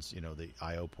configurations, you know, the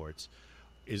I/O ports,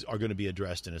 are going to be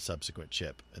addressed in a subsequent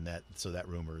chip. And so that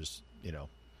rumor is, you know,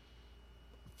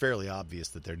 fairly obvious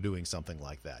that they're doing something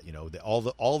like that. You know,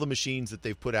 all the machines that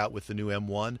they've put out with the new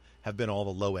M1 have been all the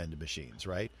low-end machines,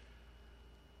 right?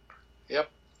 Yep.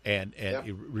 And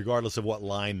regardless of what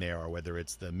line they are, whether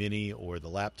it's the Mini or the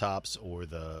laptops or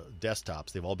the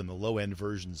desktops, they've all been the low-end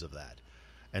versions of that.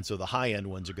 And so the high-end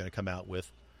ones are going to come out with,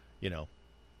 you know,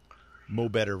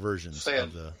 better versions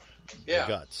of the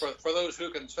guts. For those who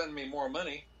can send me more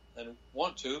money and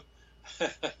want to.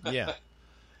 Yeah.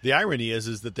 The irony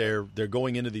is that they're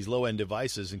going into these low-end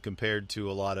devices, and compared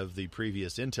to a lot of the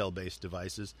previous Intel-based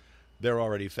devices, they're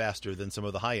already faster than some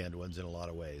of the high-end ones in a lot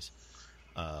of ways.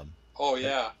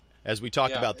 As we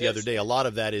talked about the other day, a lot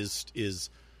of that is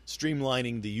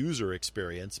streamlining the user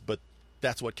experience, but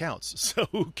that's what counts. So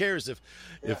who cares if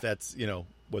that's, you know,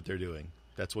 what they're doing?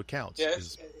 That's what counts. Yeah,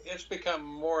 it's become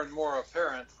more and more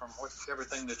apparent from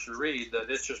everything that you read that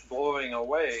it's just blowing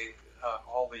away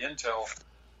all the Intel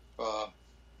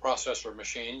processor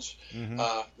machines. Mm-hmm.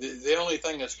 The only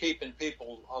thing that's keeping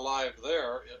people alive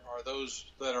there are those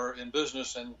that are in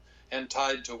business and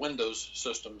tied to Windows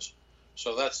systems.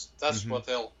 So that's mm-hmm. what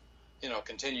they'll, you know,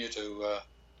 continue to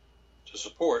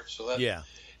support. So that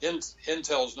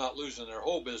Intel's not losing their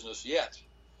whole business yet.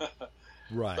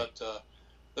 Right. But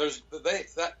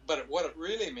but what it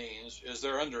really means is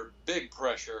they're under big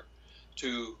pressure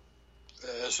to,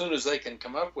 as soon as they can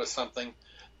come up with something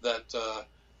that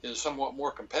is somewhat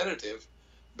more competitive,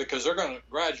 because they're going to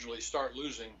gradually start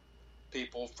losing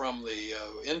people from the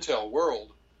Intel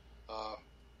world.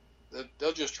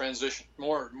 They'll just transition.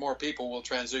 More people will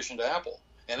transition to Apple,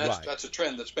 and that's a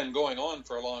trend that's been going on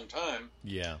for a long time.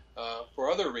 Yeah.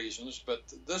 For other reasons, but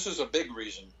this is a big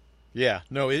reason. Yeah.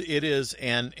 No, it is,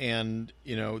 and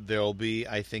you know, there'll be.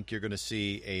 I think you're going to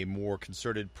see a more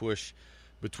concerted push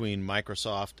between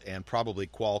Microsoft and probably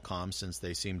Qualcomm, since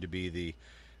they seem to be the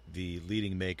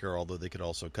leading maker, although they could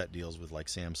also cut deals with like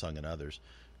Samsung and others,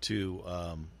 to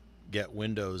get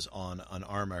Windows on an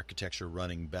ARM architecture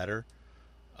running better.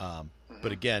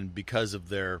 But again, because of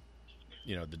their,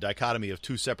 you know, the dichotomy of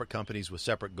two separate companies with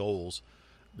separate goals,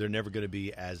 they're never going to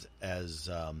be as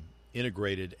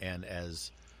integrated and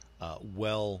as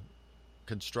well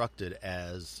constructed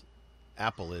as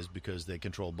Apple is, because they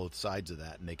control both sides of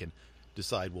that, and they can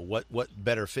decide, well, what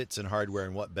better fits in hardware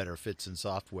and what better fits in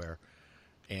software,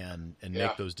 and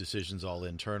make those decisions all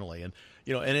internally. And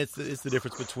and it's the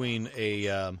difference between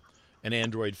an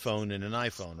Android phone and an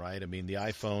iPhone, right? I mean, the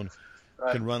iPhone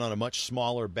can run on a much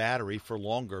smaller battery for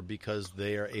longer because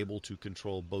they are able to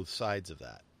control both sides of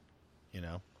that.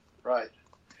 Right.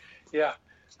 Yeah.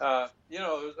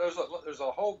 There's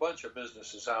a whole bunch of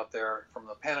businesses out there, from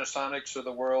the Panasonics of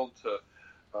the world to,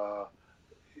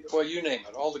 well, you name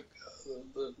it, all the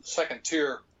second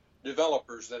tier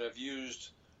developers that have used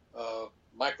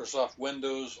Microsoft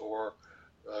Windows or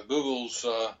Google's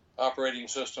operating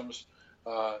systems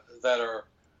that are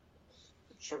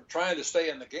trying to stay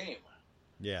in the game.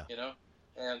 Yeah.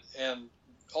 And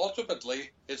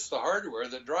ultimately it's the hardware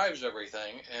that drives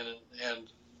everything, and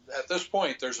at this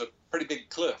point there's a pretty big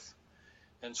cliff,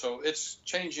 and so it's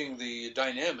changing the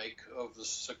dynamic of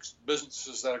the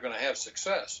businesses that are going to have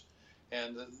success.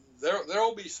 And there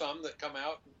will be some that come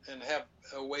out and have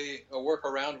a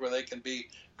workaround where they can be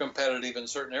competitive in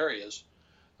certain areas.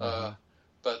 But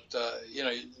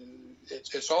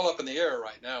it's all up in the air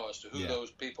right now as to who those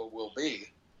people will be.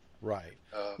 Right.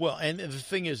 Well, and the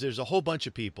thing is, there's a whole bunch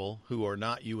of people who are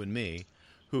not you and me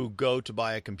who go to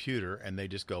buy a computer and they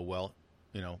just go, well,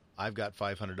 I've got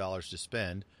 $500 to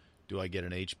spend. Do I get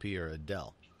an HP or a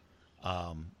Dell?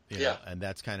 And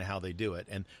that's kind of how they do it.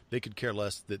 And they could care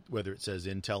less that whether it says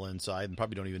Intel inside, and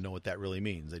probably don't even know what that really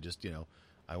means. They just,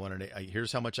 I want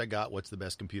here's how much I got. What's the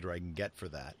best computer I can get for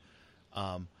that?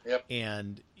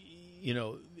 And,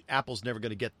 Apple's never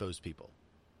going to get those people.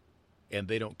 And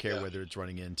they don't care whether it's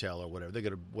running Intel or whatever. They're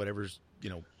going to, whatever's,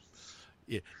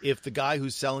 if the guy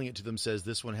who's selling it to them says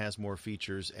this one has more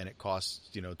features and it costs,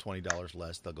 $20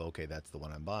 less, they'll go, okay, that's the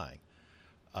one I'm buying.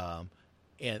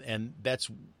 And that's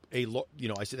I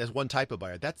said that's one type of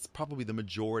buyer. That's probably the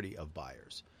majority of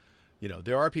buyers.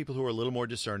 There are people who are a little more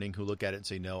discerning who look at it and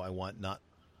say, no, I want not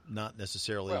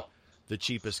necessarily the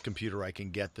cheapest computer I can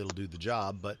get that'll do the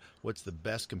job, but what's the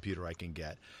best computer I can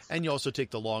get? And you also take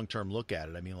the long-term look at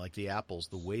it. I mean, like the Apples,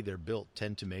 the way they're built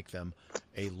tend to make them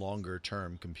a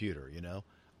longer-term computer,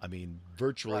 I mean,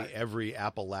 virtually every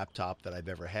Apple laptop that I've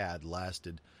ever had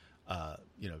lasted,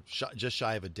 just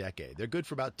shy of a decade. They're good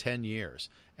for about 10 years.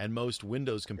 And most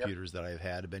Windows computers that I've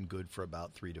had have been good for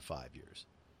about 3 to 5 years.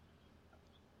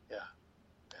 Yeah.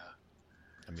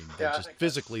 I mean, just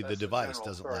physically the device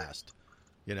doesn't last,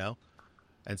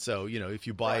 And so, if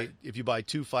you buy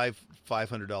two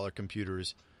 $500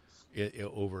 computers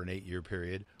over an 8-year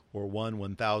period, or one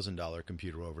 $1,000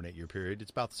 computer over an 8-year period, it's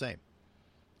about the same.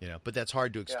 But that's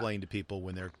hard to explain to people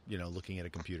when they're looking at a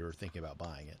computer or thinking about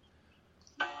buying it.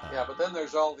 But then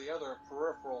there's all the other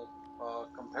peripheral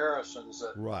comparisons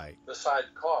that beside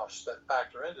costs that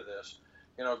factor into this.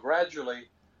 Gradually,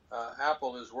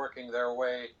 Apple is working their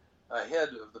way ahead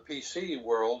of the PC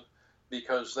world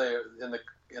because they're in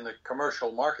the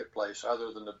commercial marketplace,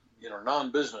 other than the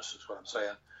non-business is what I'm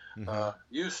saying,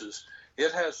 uses.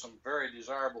 It has some very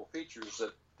desirable features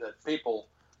that people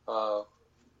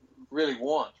really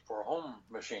want for a home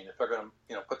machine if they're going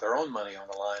to put their own money on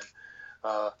the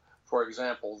line. For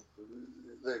example,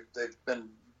 they've been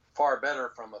far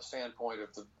better from a standpoint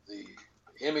of the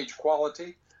image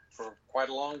quality for quite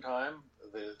a long time.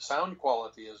 The sound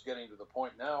quality is getting to the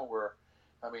point now where,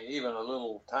 even a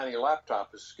little tiny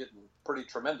laptop is getting pretty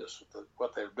tremendous with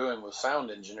what they're doing with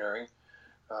sound engineering.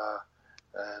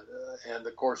 And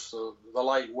of course, the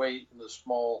lightweight and the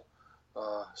small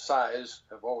size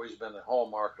have always been a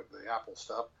hallmark of the Apple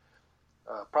stuff.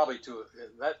 Probably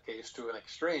in that case, to an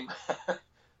extreme.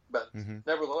 But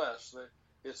nevertheless,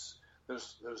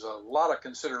 there's a lot of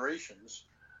considerations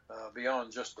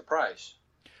beyond just the price.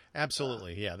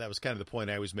 Absolutely, yeah. That was kind of the point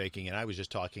I was making, and I was just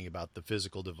talking about the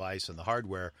physical device and the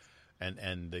hardware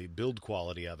and the build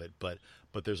quality of it. But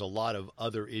there's a lot of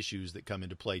other issues that come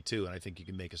into play too, and I think you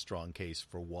can make a strong case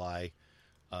for why,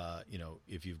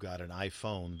 if you've got an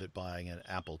iPhone, that buying an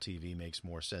Apple TV makes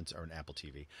more sense, or an Apple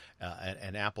TV,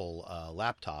 an Apple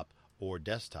laptop or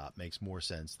desktop makes more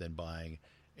sense than buying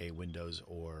a Windows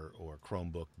or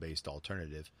Chromebook based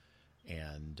alternative,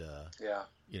 and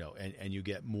and you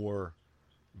get more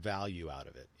value out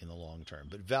of it in the long term.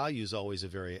 But value is always a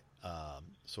very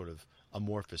sort of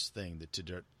amorphous thing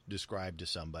to describe to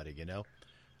somebody.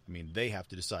 They have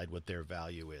to decide what their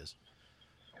value is.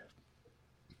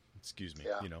 Excuse me.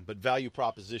 But value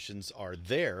propositions are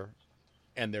there,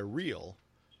 and they're real,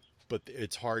 but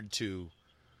it's hard to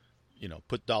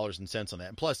put dollars and cents on that.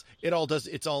 And plus,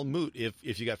 it's all moot.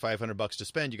 If you got $500 to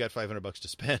spend, you got $500 to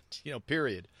spend,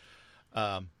 period.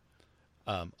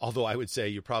 Although I would say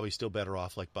you're probably still better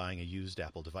off like buying a used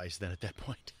Apple device then at that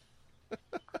point.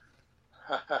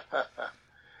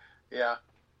 Yeah.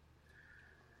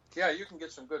 Yeah, you can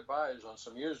get some good buys on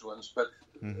some used ones, but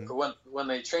when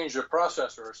they change the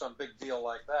processor or some big deal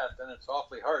like that, then it's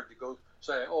awfully hard to go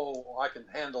say, "Oh, I can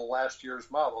handle last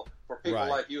year's model," for people Right.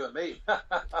 like you and me.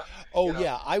 Oh You know,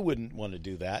 yeah, I wouldn't want to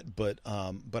do that, but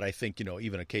I think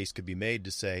even a case could be made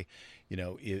to say,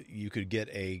 you could get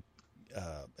a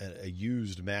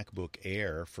used MacBook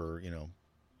Air for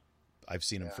I've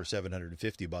seen them yeah, for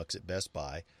 $750 at Best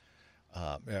Buy.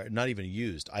 Not even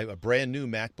used. A brand new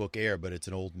MacBook Air, but it's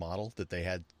an old model that they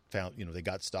had found. They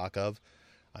got stock of.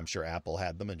 I'm sure Apple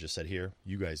had them and just said, "Here,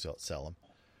 you guys sell them.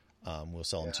 We'll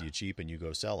sell them yeah, to you cheap, and you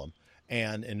go sell them."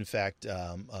 And in fact,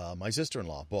 my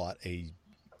sister-in-law bought a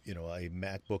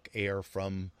MacBook Air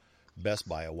from Best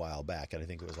Buy a while back, and I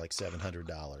think it was like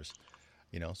 $700.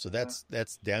 So that's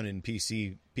down in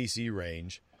PC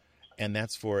range, and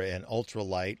that's for an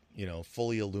ultralight,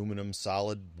 fully aluminum,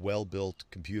 solid, well-built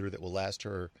computer that will last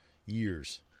her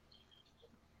years.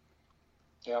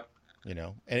 yep,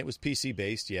 And it was PC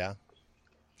based. Yeah,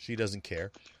 she doesn't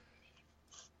care.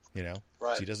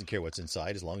 right, She doesn't care what's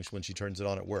inside as long as when she turns it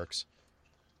on, it works.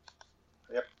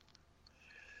 yep.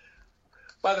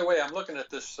 By the way, I'm looking at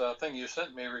this thing you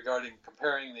sent me regarding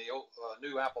comparing the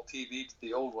new Apple TV to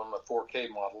the old one with 4K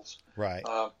models. Right.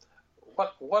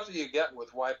 What do you get with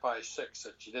Wi-Fi 6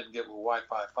 that you didn't get with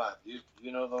Wi-Fi 5?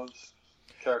 You know those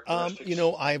characteristics?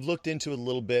 I've looked into it a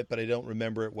little bit, but I don't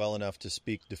remember it well enough to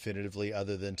speak definitively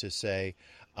other than to say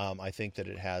I think that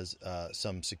it has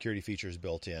some security features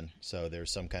built in. So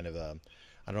there's some kind of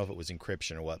I don't know if it was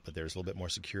encryption or what, but there's a little bit more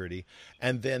security.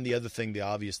 And then the other thing, the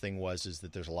obvious thing is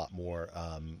that there's a lot more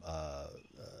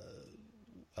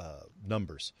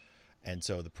numbers. And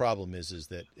so the problem is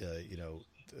that,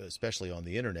 especially on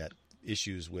the internet,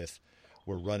 issues with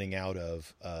we're running out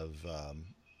of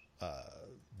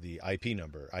the IP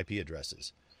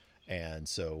addresses. And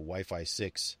so Wi-Fi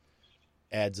 6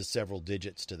 adds several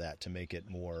digits to that to make it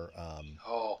more.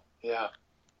 Oh, yeah.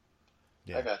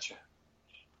 I got you.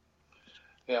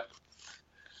 Yep.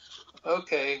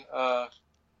 Okay. I'm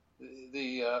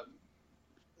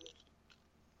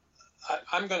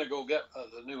going to go get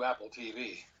the new Apple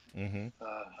TV. Mm-hmm.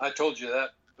 I told you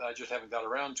that. I just haven't got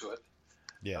around to it.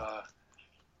 Yeah.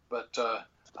 But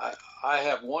I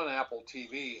have one Apple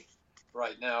TV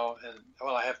right now, and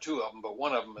I have two of them, but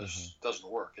one of them doesn't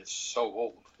work. It's so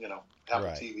old, Apple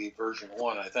Right. TV version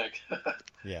 1, I think.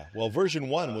 Yeah. Well, version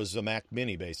 1 was a Mac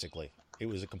Mini, basically. It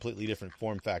was a completely different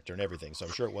form factor and everything, so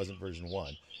I'm sure it wasn't version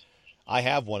 1. I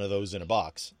have one of those in a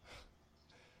box.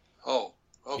 Oh,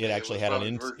 okay. It actually had it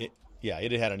had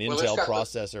an Intel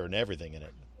processor and everything in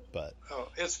it. But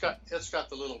it's got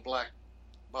the little black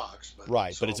box.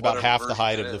 Right, but it's about half the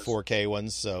height of the 4K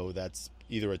ones, so that's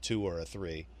either a 2 or a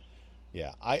 3.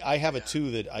 Yeah, I have a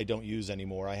 2 that I don't use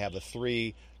anymore. I have a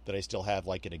 3 that I still have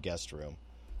like in a guest room.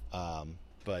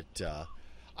 But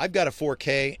I've got a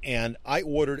 4K, and I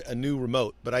ordered a new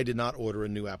remote, but I did not order a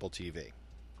new Apple TV.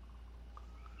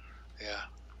 Yeah.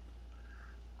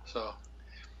 So,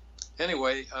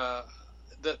 anyway,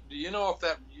 do you know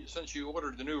since you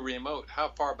ordered the new remote, how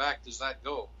far back does that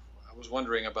go? I was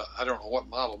wondering about. I don't know what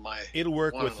model it'll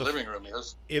work one with in the living room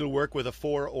is. It'll work with a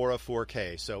 4 or a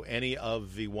 4K. So any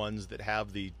of the ones that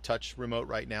have the touch remote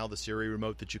right now, the Siri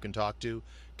remote that you can talk to,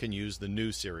 can use the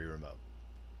new Siri remote.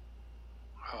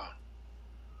 Huh.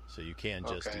 So you can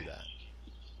just do that.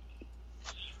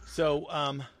 So,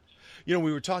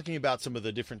 we were talking about some of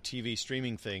the different TV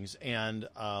streaming things, and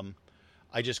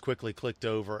I just quickly clicked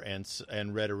over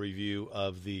and read a review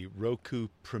of the Roku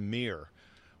Premiere,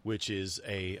 which is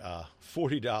a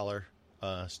 $40.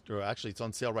 Or actually, it's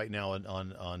on sale right now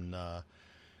on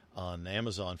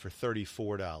Amazon for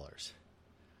 $34.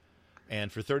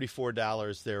 And for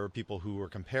 $34, there were people who were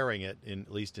comparing it,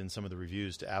 at least in some of the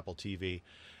reviews, to Apple TV,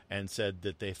 and said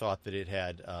that they thought that it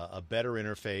had a better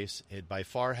interface. It by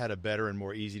far had a better and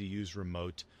more easy-to-use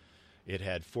remote. It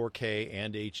had 4K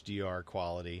and HDR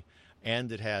quality,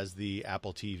 and it has the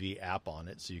Apple TV app on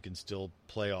it, so you can still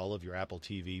play all of your Apple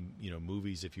TV,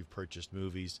 movies if you've purchased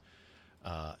movies.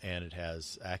 And it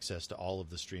has access to all of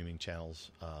the streaming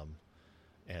channels.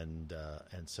 And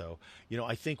so,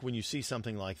 I think when you see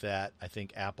something like that, I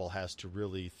think Apple has to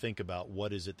really think about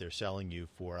what is it they're selling you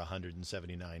for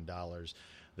 $179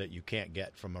 that you can't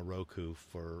get from a Roku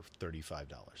for $35.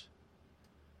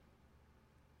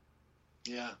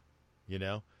 Yeah.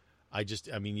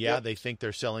 They think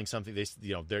they're selling something.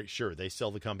 They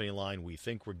sell the company line. We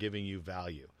think we're giving you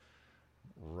value.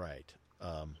 Right.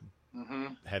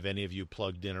 Have any of you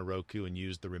plugged in a Roku and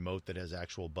used the remote that has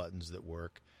actual buttons that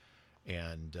work?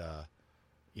 And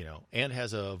and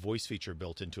has a voice feature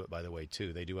built into it, by the way,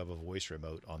 too. They do have a voice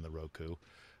remote on the Roku,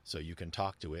 so you can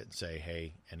talk to it and say,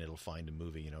 hey, and it'll find a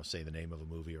movie, say the name of a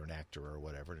movie or an actor or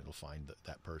whatever, and it'll find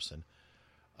that person.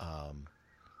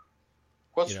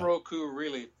 What's Roku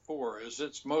really for? Is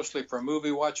it's mostly for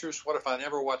movie watchers? What if I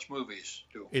never watch movies?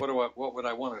 What would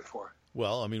I want it for?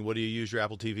 Well, I mean, what do you use your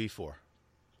Apple TV for?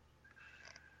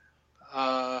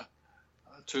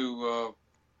 To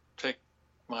take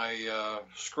my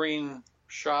screen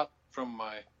shot from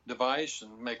my device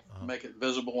and make it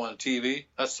visible on TV.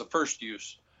 That's the first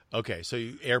use. Okay, so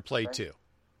you AirPlay too.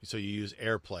 So you use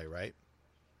AirPlay, right?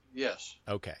 Yes.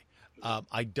 Okay.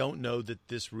 I don't know that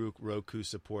this Roku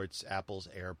supports Apple's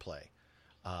AirPlay.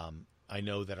 I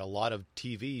know that a lot of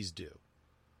TVs do.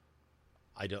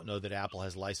 I don't know that Apple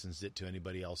has licensed it to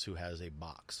anybody else who has a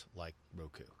box like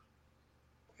Roku.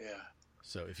 Yeah.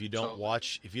 So if you don't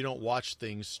watch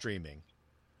things streaming,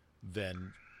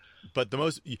 then, but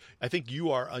I think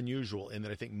you are unusual in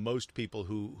that I think most people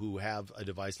who have a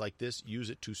device like this use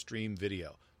it to stream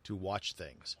video, to watch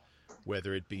things,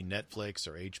 whether it be Netflix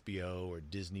or HBO or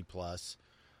Disney Plus.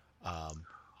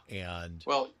 And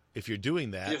if you're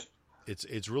doing that,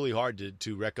 it's really hard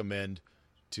to recommend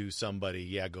to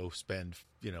somebody, go spend,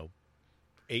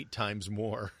 8 times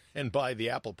more and buy the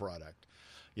Apple product,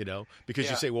 because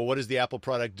you say, well, what does the Apple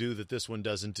product do that this one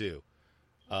doesn't do?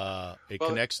 It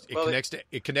connects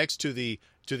to the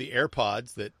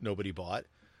AirPods that nobody bought.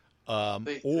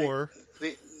 The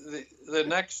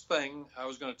next thing I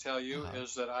was going to tell you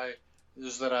is that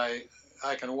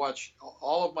I can watch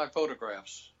all of my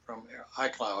photographs from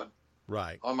iCloud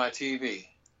on my TV,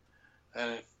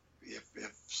 and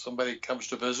if somebody comes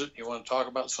to visit, you want to talk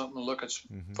about something, look at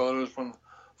some photos from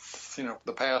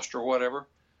the past or whatever,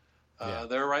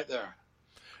 they're right there.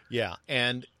 Yeah,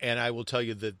 and I will tell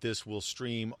you that this will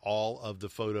stream all of the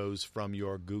photos from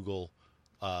your Google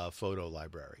photo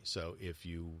library. So if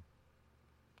you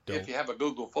have a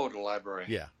Google photo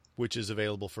library, which is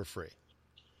available for free.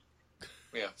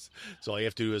 Yeah. So all you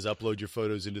have to do is upload your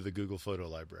photos into the Google photo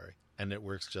library, and it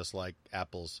works just like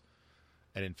Apple's.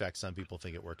 And in fact, some people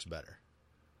think it works better.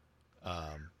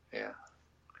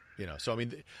 So I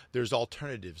mean, there's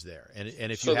alternatives there, and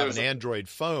if you have an Android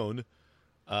phone,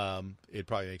 it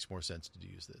probably makes more sense to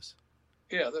use this.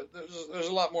 Yeah, there's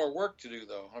a lot more work to do,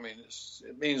 though. I mean,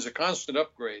 it means a constant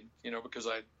upgrade, because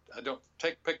I don't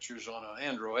take pictures on an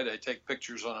Android. I take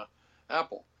pictures on an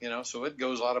Apple, so it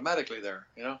goes automatically there,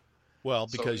 Well,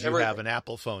 because you have an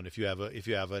Apple phone. If you have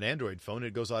an Android phone,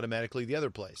 it goes automatically the other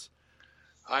place.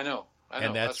 I know.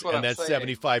 And that's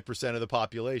 75% of the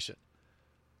population.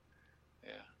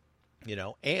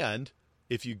 Yeah. And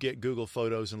if you get Google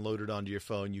Photos and load it onto your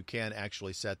phone, you can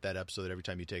actually set that up so that every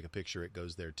time you take a picture, it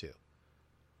goes there too.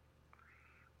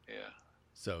 Yeah.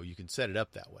 So you can set it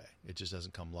up that way. It just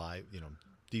doesn't come live,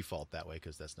 default that way,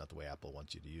 because that's not the way Apple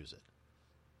wants you to use it.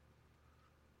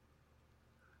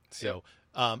 So,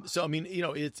 I mean,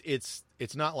 it's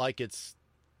not like it's.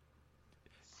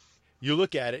 You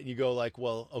look at it and you go like,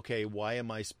 well, okay, why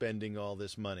am I spending all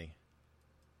this money?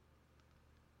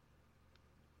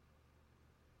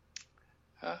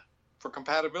 For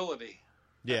compatibility.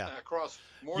 Yeah. Across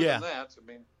more than that.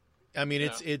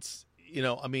 It's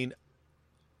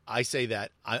I say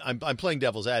that I'm playing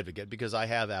devil's advocate because I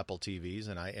have Apple TVs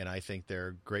and I think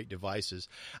they're great devices.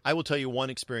 I will tell you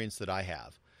one experience that I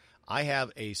have. I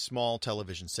have a small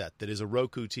television set that is a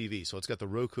Roku TV. So it's got the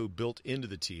Roku built into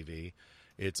the TV.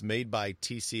 It's made by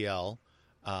TCL,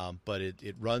 but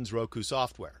it runs Roku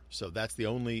software. So that's the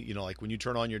only, like when you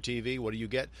turn on your TV, what do you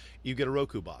get? You get a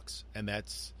Roku box. And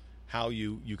that's how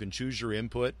you can choose your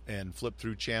input and flip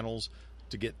through channels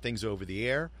to get things over the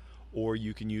air, or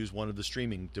you can use one of the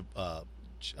streaming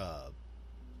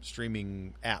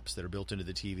apps that are built into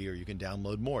the TV, or you can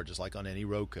download more, just like on any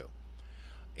Roku.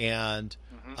 And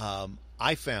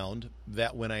I found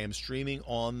that when I am streaming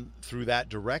on through that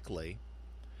directly,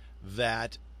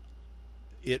 that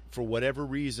it, for whatever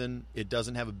reason, it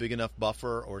doesn't have a big enough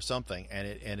buffer or something,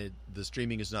 and the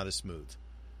streaming is not as smooth.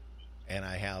 And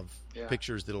I have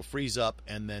pictures that'll freeze up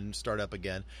and then start up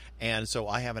again. And so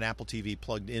I have an Apple TV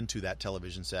plugged into that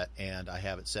television set, and I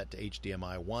have it set to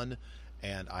HDMI 1,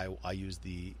 and I use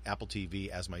the Apple TV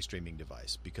as my streaming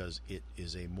device because it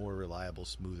is a more reliable,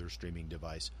 smoother streaming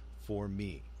device for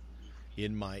me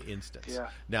in my instance. Yeah.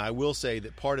 Now, I will say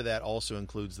that part of that also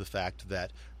includes the fact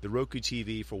that the Roku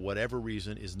TV, for whatever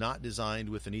reason, is not designed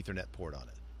with an Ethernet port on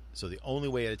it. So the only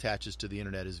way it attaches to the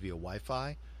internet is via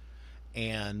Wi-Fi,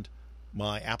 and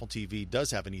my Apple TV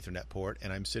does have an Ethernet port,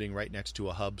 and I'm sitting right next to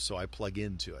a hub, so I plug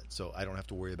into it, so I don't have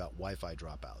to worry about Wi-Fi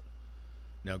dropout.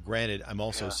 Now, granted, I'm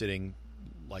also sitting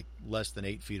like less than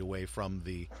 8 feet away from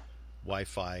the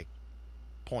Wi-Fi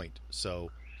point,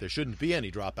 so there shouldn't be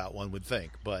any dropout, one would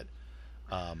think. But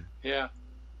yeah,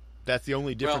 that's the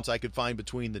only difference I could find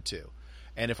between the two.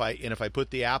 And if I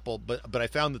put the Apple, but I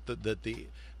found that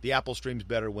the Apple streams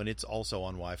better when it's also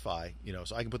on Wi-Fi.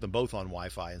 So I can put them both on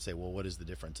Wi-Fi and say, well, what is the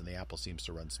difference? And the Apple seems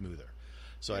to run smoother.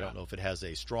 So I don't know if it has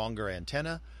a stronger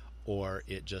antenna, or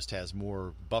it just has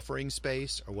more buffering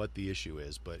space, or what the issue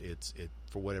is. But it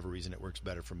for whatever reason, it works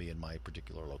better for me in my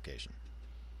particular location.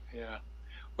 Yeah.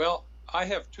 Well, I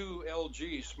have 2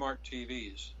 LG smart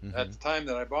TVs. Mm-hmm. At the time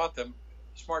that I bought them,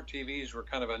 smart TVs were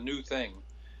kind of a new thing.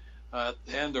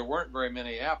 And there weren't very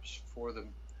many apps for them.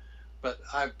 But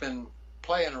I've been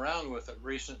playing around with it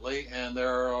recently, and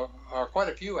there are quite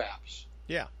a few apps.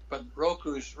 Yeah. But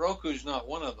Roku's not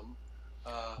one of them.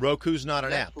 Roku's not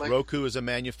an Netflix. app. Roku is a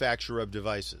manufacturer of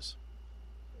devices.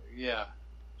 Yeah.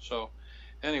 So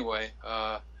anyway,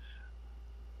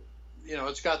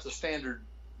 it's got the standard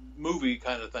movie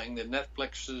kind of thing, the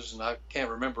Netflixes, and I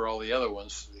can't remember all the other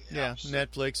ones. Yeah,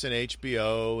 Netflix and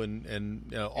HBO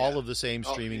and all of the same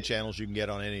streaming channels you can get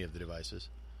on any of the devices.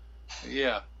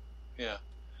 Yeah.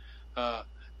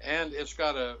 And it's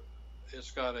got a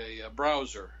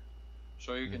browser,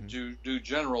 so you can do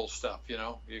general stuff.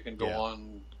 You can go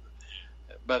on,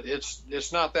 but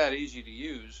it's not that easy to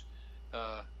use,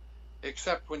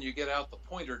 except when you get out the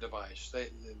pointer device. The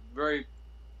very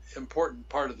important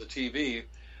part of the TV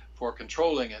for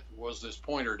controlling it was this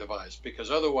pointer device, because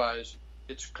otherwise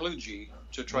it's kludgy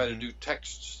to try to do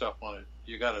text stuff on it.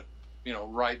 You got to,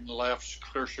 right and left,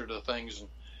 cursor to things,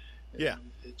 and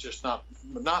it's just not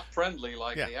friendly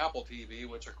like the Apple TV,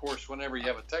 which of course, whenever you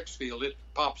have a text field, it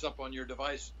pops up on your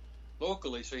device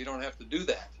locally, so you don't have to do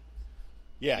that.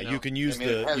 Yeah, you can use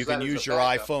your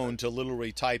iPhone to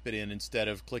literally type it in instead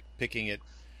of picking it.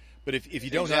 But if you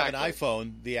don't have an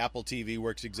iPhone, the Apple TV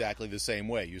works exactly the same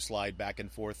way. You slide back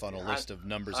and forth on a list of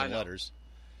numbers and letters.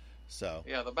 So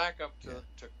the backup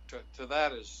to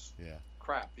that is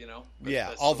crap,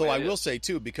 But although I will say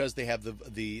too, because they have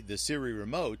the Siri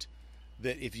remote,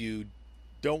 that if you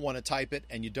don't want to type it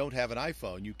and you don't have an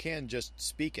iPhone, you can just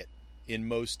speak it in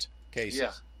most cases.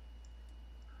 Yeah.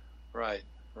 Right.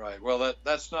 Well,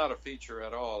 that's not a feature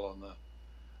at all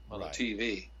on the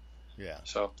TV. Yeah.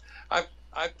 So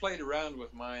I've played around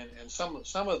with mine, and some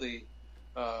of the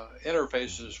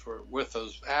interfaces with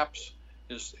those apps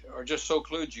are just so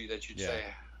kludgy that you'd say,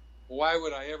 why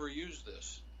would I ever use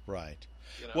this? Right.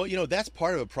 Well, that's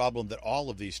part of a problem that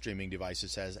all of these streaming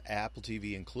devices has, Apple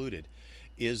TV included,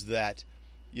 is that,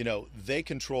 they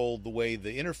control the way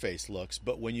the interface looks,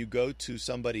 but when you go to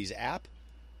somebody's app,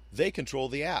 they control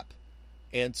the app.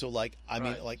 And so, like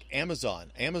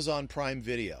Amazon Prime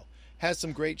Video has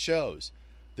some great shows.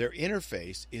 Their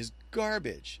interface is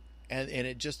garbage, and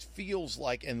it just feels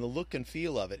like, and the look and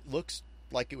feel of it looks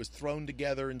like it was thrown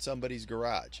together in somebody's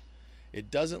garage.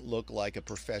 It doesn't look like a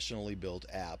professionally built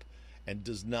app, and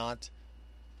does not,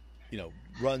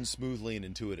 run smoothly and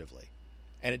intuitively.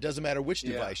 And it doesn't matter which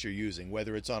device you're using,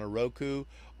 whether it's on a Roku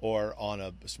or on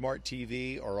a smart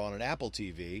TV or on an Apple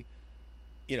TV,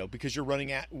 because you're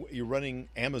running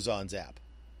Amazon's app.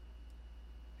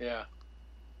 Yeah.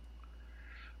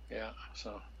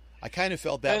 So I kind of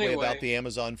felt that way about the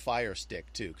Amazon Fire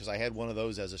Stick too, because I had one of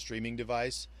those as a streaming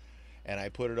device, and I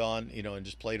put it on, and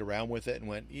just played around with it and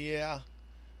went,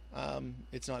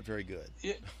 it's not very good.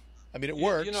 I mean, it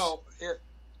works.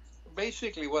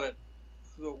 Basically what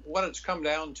it's come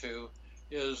down to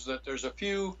is that there's a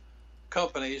few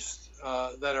companies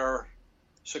that are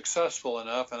successful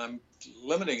enough, and I'm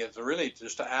limiting it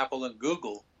just to Apple and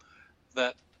Google,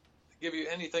 that give you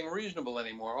anything reasonable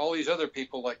anymore. All these other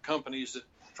people, like companies that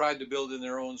tried to build in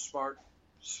their own smart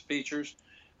features,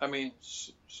 I mean,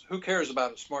 who cares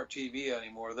about a smart TV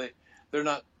anymore? They're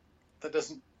not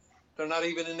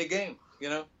even in the game,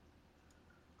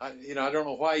 I don't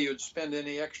know why you would spend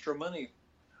any extra money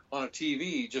on a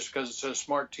TV just because it's a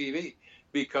smart TV,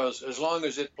 because as long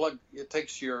as it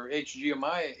takes your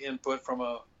HDMI input from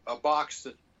a box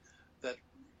that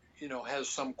has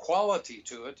some quality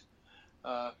to it,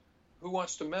 who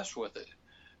wants to mess with it?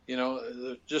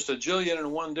 Just a jillion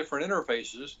and one different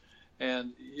interfaces,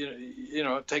 and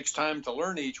it takes time to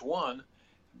learn each one.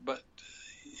 But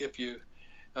if you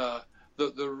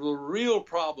the real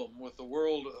problem with the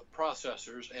world of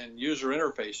processors and user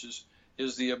interfaces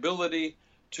is the ability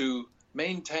to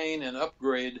maintain and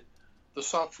upgrade the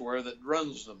software that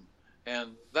runs them.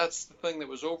 And that's the thing that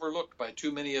was overlooked by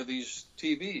too many of these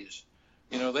TVs.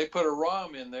 They put a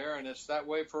ROM in there, and it's that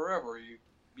way forever.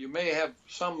 You may have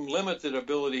some limited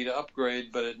ability to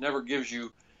upgrade, but it never gives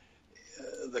you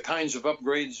the kinds of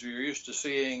upgrades you're used to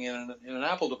seeing in an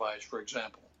Apple device, for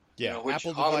example. Yeah, which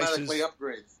Apple automatically devices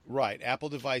upgrades. Right, Apple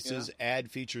devices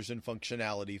add features and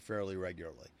functionality fairly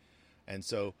regularly, and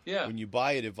so when you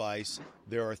buy a device,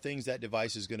 there are things that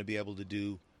device is going to be able to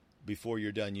do before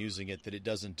you're done using it that it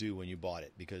doesn't do when you bought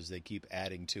it, because they keep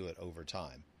adding to it over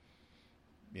time.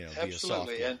 Via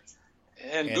software.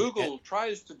 And Google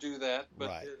tries to do that, but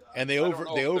right. And they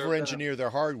over-engineer their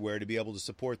hardware to be able to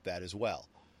support that as well.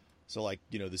 So, like,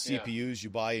 the CPUs you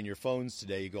buy in your phones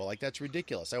today, you go like, that's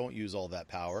ridiculous. I won't use all that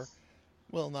power.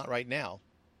 Well, not right now,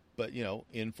 but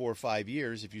in 4 or 5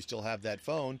 years, if you still have that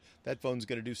phone's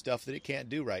going to do stuff that it can't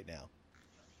do right now.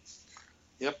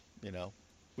 Yep.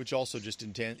 Which also just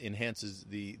enhances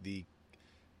the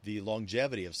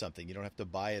longevity of something. You don't have to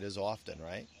buy it as often,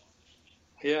 right?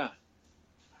 Yeah.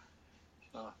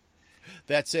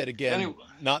 That said, again,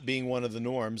 not being one of the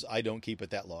norms, I don't keep it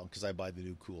that long because I buy the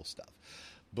new cool stuff.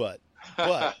 But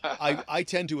I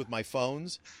tend to, with my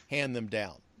phones, hand them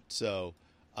down. So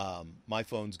my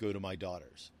phones go to my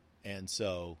daughters, and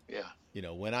so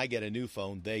when I get a new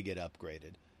phone, they get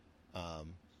upgraded.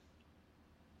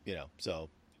 So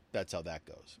that's how that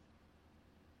goes.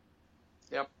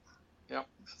 Yep.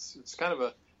 It's kind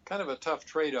of a tough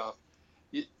trade-off.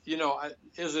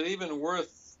 Is it even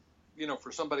worth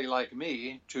for somebody like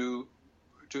me to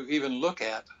even look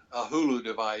at a Hulu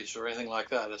device or anything like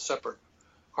that, a separate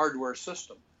hardware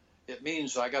system? It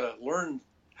means I got to learn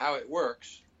how it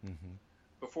works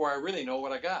before I really know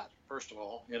what I got. First of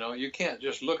all, you can't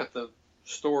just look at the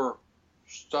store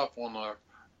stuff on the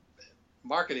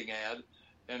marketing ad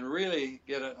and really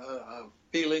get a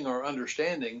feeling or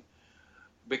understanding,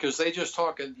 because they just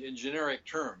talk in generic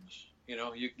terms.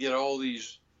 You get all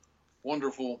these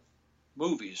wonderful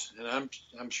movies, and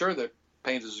I'm sure they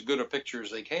paint as good a picture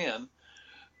as they can,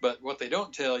 but what they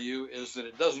don't tell you is that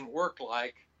it doesn't work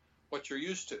like what you're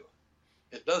used to.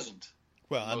 It doesn't.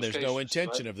 Well, and there's no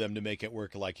intention of them to make it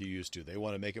work like you used to. They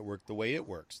want to make it work the way it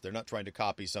works. They're not trying to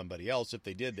copy somebody else. If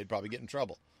they did, they'd probably get in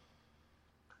trouble.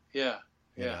 Yeah.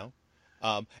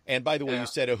 And by the way, you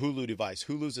said a Hulu device.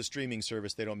 Hulu's a streaming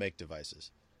service. They don't make devices.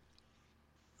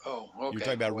 Oh, okay. You're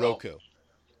talking about Roku.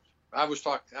 I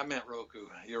meant Roku.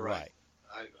 You're right.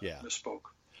 I misspoke.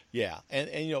 Yeah.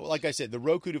 And like I said, the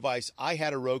Roku device, I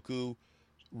had a Roku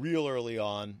real early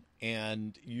on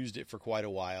and used it for quite a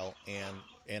while.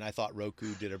 And I thought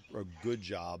Roku did a good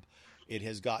job. It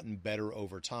has gotten better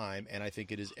over time. And I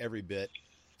think it is every bit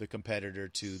the competitor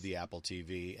to the Apple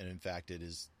TV. And in fact, it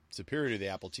is superior to the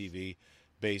Apple TV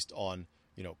based on,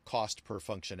 cost per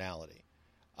functionality.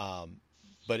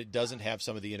 But it doesn't have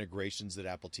some of the integrations that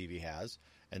Apple TV has.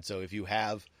 And so if you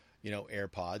have,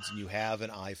 AirPods and you have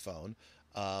an iPhone,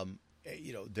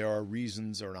 there are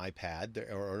reasons, or an iPad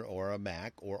or a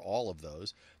Mac or all of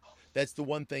those. That's the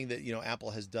one thing that,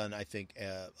 Apple has done, I think,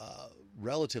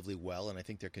 relatively well, and I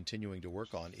think they're continuing to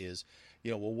work on is,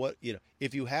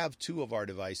 if you have two of our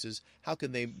devices, how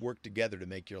can they work together to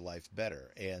make your life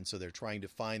better? And so they're trying to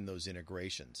find those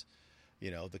integrations,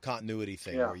 the continuity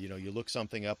thing where, you look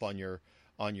something up on your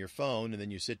phone and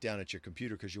then you sit down at your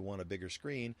computer because you want a bigger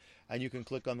screen, and you can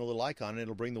click on the little icon and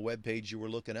it'll bring the web page you were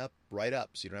looking up right up,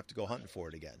 so you don't have to go hunting for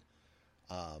it again.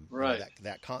 Right.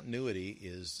 That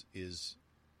continuity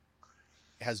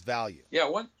has value. Yeah.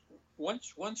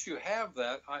 Once you have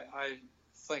that, I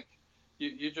think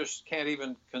you just can't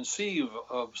even conceive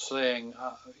of saying,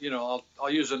 I'll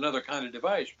use another kind of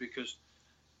device, because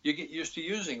you get used to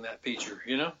using that feature.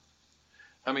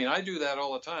 I mean, I do that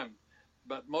all the time.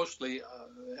 But mostly,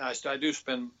 I do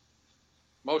spend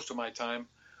most of my time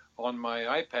on my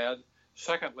iPad.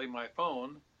 Secondly, my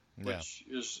phone, which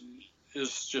is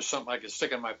just something I can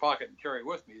stick in my pocket and carry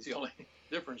with me. Is the only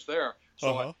difference there.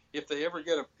 So if they ever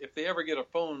get a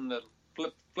phone, that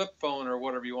flip phone or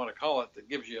whatever you want to call it, that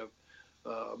gives you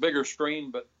a bigger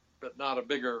screen but not a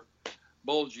bigger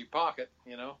bulgy pocket,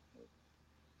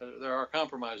 there are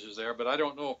compromises there. But I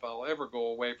don't know if I'll ever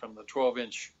go away from the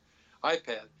 12-inch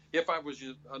iPad. If I was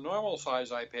a normal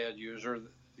size iPad user,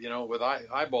 with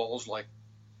eyeballs like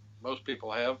most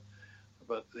people have,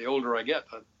 but the older I get,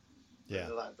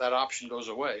 that option goes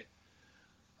away.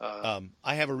 I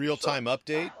have a real-time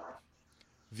update.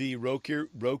 The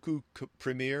Roku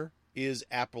Premiere is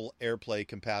Apple AirPlay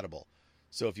compatible.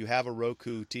 So if you have a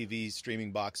Roku TV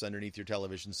streaming box underneath your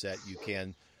television set, you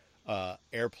can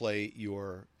AirPlay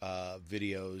your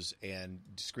videos and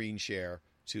screen share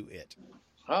to it.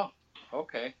 Oh.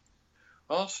 Okay.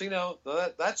 Well, see, now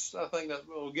that's a thing that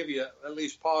will give you at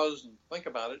least pause and think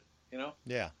about it,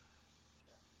 Yeah.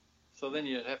 So then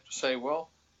you have to say, well,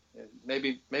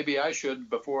 maybe I should,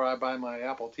 before I buy my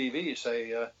Apple TV,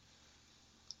 say,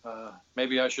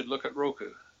 maybe I should look at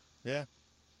Roku. Yeah.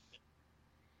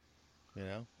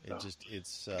 It's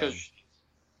because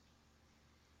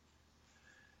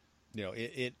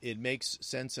it makes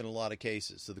sense in a lot of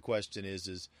cases. So the question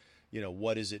is,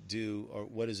 what does it do or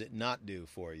what does it not do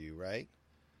for you, right?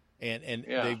 And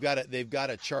they've got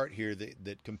a chart here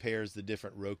that compares the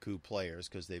different Roku players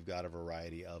because they've got a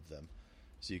variety of them,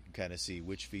 so you can kind of see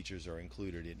which features are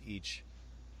included in each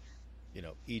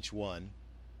one.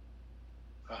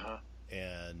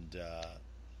 And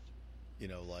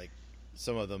like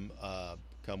some of them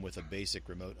come with a basic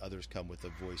remote, others come with a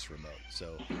voice remote.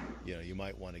 So you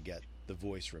might want to get the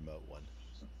voice remote one.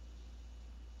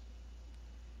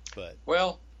 But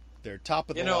their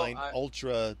top of the line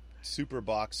Ultra Super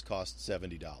Box costs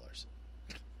 $70.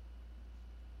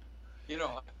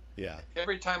 Yeah.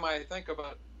 Every time I think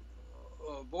about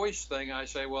a voice thing, I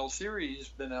say, well, Siri's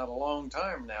been out a long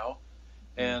time now,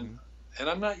 and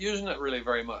I'm not using it really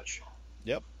very much.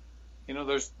 Yep.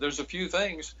 There's a few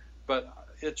things, but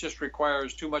it just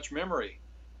requires too much memory.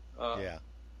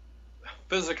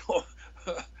 Physical.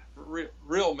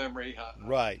 Real memory.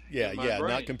 Right. Yeah.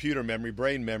 Not computer memory,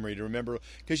 brain memory to remember,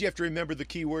 because you have to remember the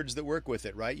keywords that work with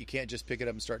it, right? You can't just pick it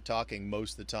up and start talking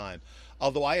most of the time.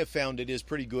 Although I have found it is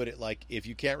pretty good at, like, if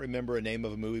you can't remember a name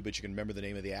of a movie, but you can remember the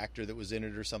name of the actor that was in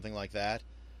it or something like that,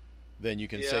 then you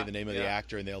can say the name of the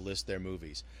actor and they'll list their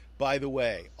movies. By the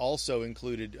way, also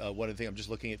included, one of the things, I'm just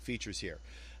looking at features here.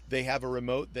 They have a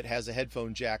remote that has a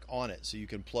headphone jack on it, so you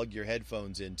can plug your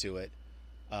headphones into it.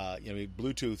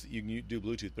 Bluetooth, you can do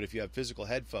Bluetooth, but if you have physical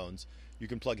headphones, you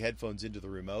can plug headphones into the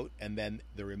remote, and then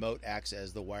the remote acts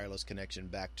as the wireless connection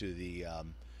back to the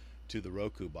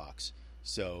Roku box.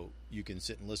 So you can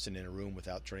sit and listen in a room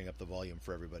without turning up the volume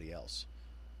for everybody else.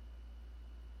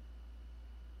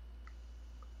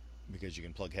 Because you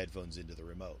can plug headphones into the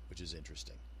remote, which is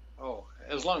interesting. Oh,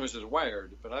 as long as it's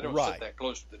wired, but I don't sit that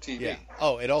close to the TV. Yeah.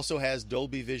 Oh, it also has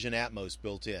Dolby Vision Atmos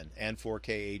built in and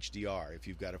 4K HDR if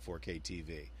you've got a 4K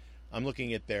TV. I'm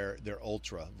looking at their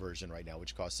Ultra version right now,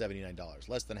 which costs $79,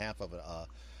 less than half of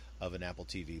an Apple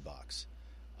TV box.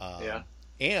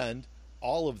 And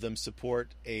all of them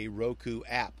support a Roku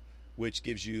app, which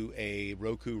gives you a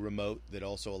Roku remote that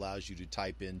also allows you to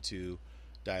type into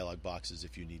dialog boxes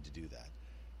if you need to do that.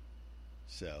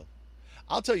 So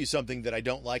I'll tell you something that I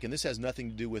don't like, and this has nothing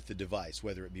to do with the device,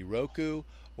 whether it be Roku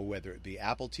or whether it be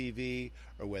Apple TV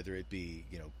or whether it be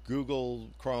Google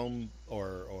Chrome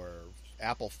or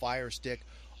Apple Fire Stick.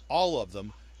 All of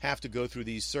them have to go through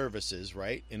these services,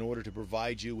 right, in order to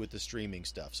provide you with the streaming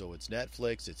stuff. So it's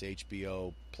Netflix, it's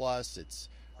HBO Plus, it's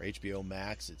HBO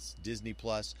Max, it's Disney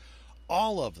Plus.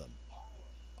 All of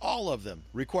them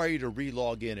require you to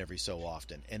re-log in every so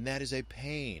often, and that is a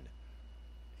pain.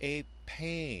 A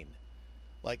pain.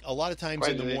 Like a lot of times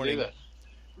in the morning,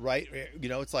 right?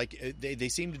 It's like they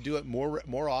seem to do it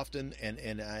more often, and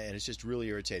it's just really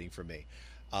irritating for me.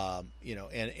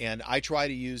 And I try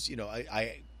to use,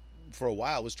 I for a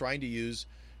while was trying to use,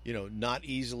 not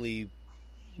easily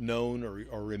known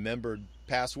or remembered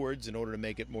passwords in order to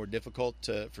make it more difficult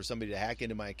for somebody to hack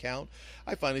into my account.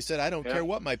 I finally said I don't care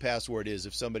what my password is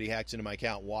if somebody hacks into my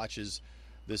account, watches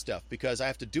this stuff, because I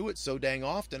have to do it so dang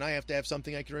often. I have to have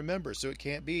something I can remember, so it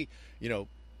can't be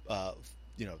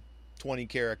 20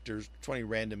 characters, 20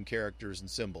 random characters and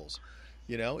symbols.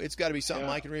 It's got to be something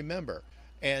I can remember,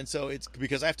 and so it's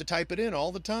because I have to type it in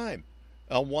all the time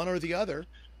on one or the other,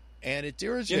 and it's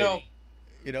irritating.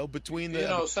 Between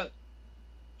the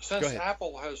since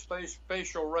Apple has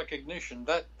facial recognition,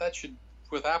 that should,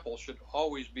 with Apple, should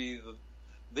always be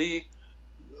the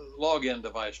login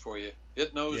device for you.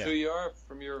 It knows who you are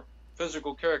from your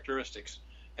physical characteristics,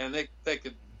 and they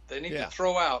need to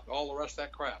throw out all the rest of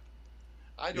that crap.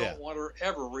 I don't want to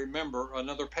ever remember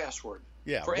another password.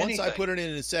 Yeah, for once anything. I put it in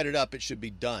and set it up, it should be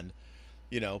done.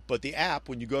 But the app,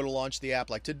 when you go to launch the app,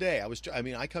 like today,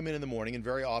 I come in the morning, and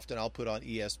very often I'll put on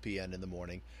ESPN in the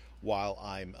morning while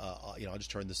I'm, I'll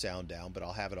just turn the sound down, but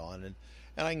I'll have it on, and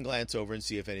I can glance over and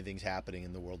see if anything's happening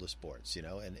in the world of sports,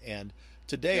 and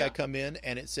today I come in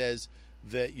and it says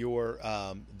that your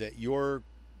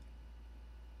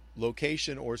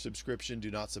location or subscription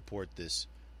do not support this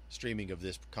streaming of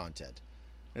this content.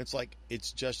 And it's like,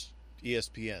 it's just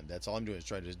ESPN. That's all I'm doing, is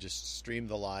trying to just stream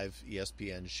the live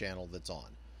ESPN channel that's on.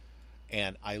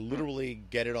 And I literally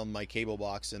get it on my cable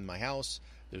box in my house.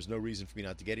 There's no reason for me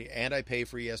not to get it. And I pay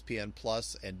for ESPN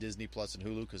Plus and Disney Plus and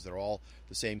Hulu because they're all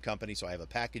the same company. So I have a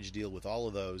package deal with all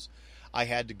of those. I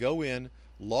had to go in,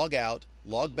 log out,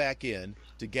 log back in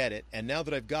to get it. And now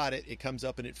that I've got it, it comes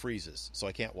up and it freezes. So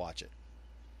I can't watch it.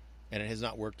 And it has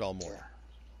not worked all morning.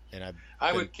 And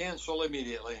I would cancel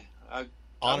immediately.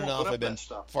 On and off, I've been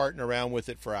farting around with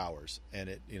it for hours, and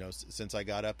it, since I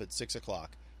got up at 6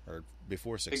 o'clock or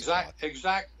before 6 o'clock.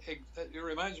 It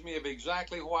reminds me of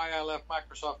exactly why I left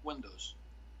Microsoft Windows.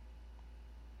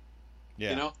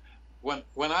 Yeah.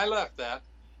 When I left that,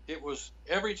 it was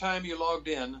every time you logged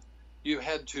in, you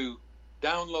had to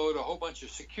download a whole bunch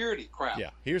of security crap. Yeah.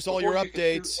 Here's all your updates.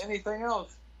 You could do anything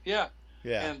else. Yeah.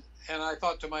 Yeah. And I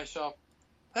thought to myself,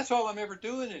 that's all I'm ever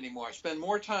doing anymore. I spend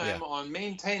more time on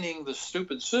maintaining the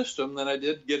stupid system than I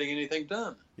did getting anything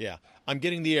done. Yeah. I'm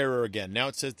getting the error again. Now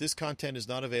it says this content is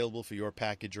not available for your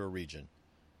package or region.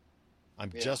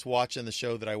 I'm just watching the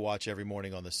show that I watch every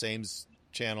morning on the same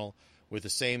channel with the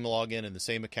same login and the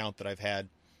same account that I've had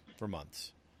for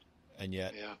months. And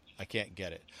yet I can't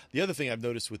get it. The other thing I've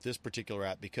noticed with this particular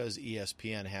app, because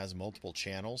ESPN has multiple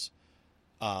channels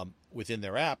within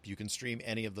their app, you can stream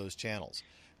any of those channels.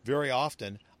 Very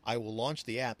often, I will launch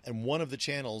the app, and one of the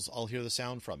channels, I'll hear the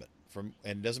sound from it. And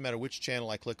it doesn't matter which channel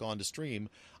I click on to stream,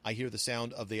 I hear the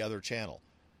sound of the other channel.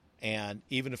 And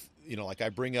even if, like I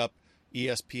bring up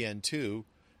ESPN2,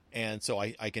 and so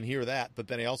I can hear that, but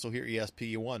then I also hear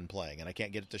ESPN1 playing, and I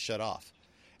can't get it to shut off.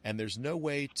 And there's no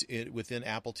way within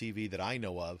Apple TV that I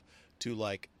know of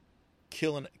to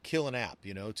kill an app,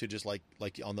 to just like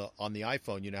on the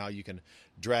iPhone, how you can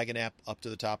drag an app up to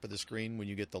the top of the screen when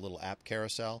you get the little app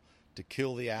carousel to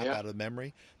kill the app out of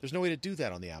memory. There's no way to do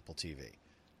that on the Apple TV.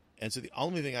 And so the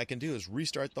only thing I can do is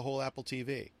restart the whole Apple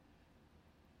TV.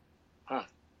 Huh.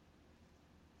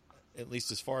 At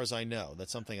least as far as I know.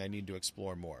 That's something I need to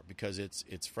explore more because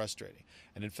it's frustrating.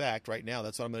 And in fact, right now,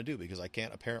 that's what I'm going to do because I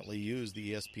can't apparently use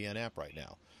the ESPN app right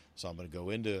now. So I'm going to go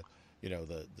into,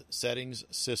 the settings,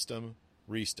 system,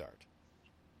 restart.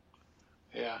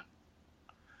 Yeah.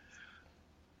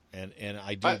 And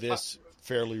I do this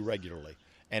fairly regularly.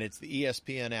 And it's the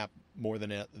ESPN app more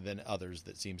than others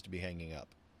that seems to be hanging up.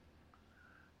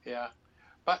 Yeah.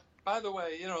 But by the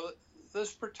way,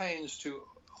 this pertains to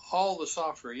all the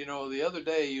software. The other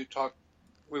day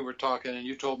we were talking and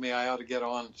you told me I ought to get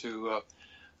on to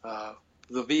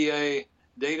the VA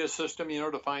data system,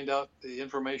 to find out the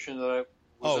information that I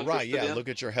was interested in. Look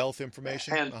at your health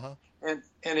information. And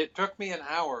it took me an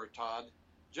hour, Todd,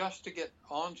 just to get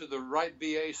onto the right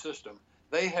VA system.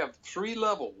 They have 3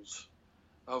 levels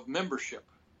of membership.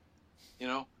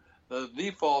 The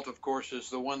default, of course, is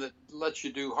the one that lets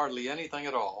you do hardly anything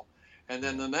at all. And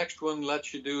then the next one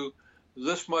lets you do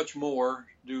this much more,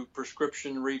 do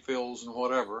prescription refills and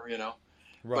whatever, Right.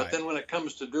 But then when it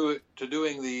comes to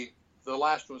doing the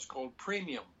last one's called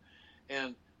premium.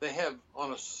 And they have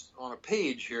on a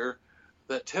page here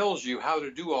that tells you how to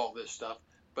do all this stuff,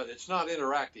 but it's not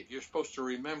interactive. You're supposed to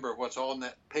remember what's on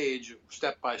that page,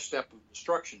 step-by-step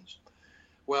instructions.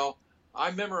 Well,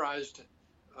 I memorized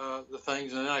the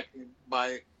things, and then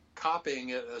by copying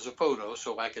it as a photo,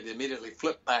 so I could immediately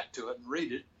flip back to it and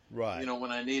read it. Right.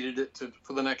 When I needed it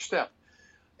for the next step.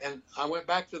 And I went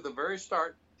back to the very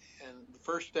start and the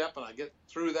first step, and I get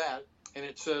through that, and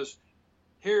it says,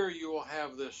 here you will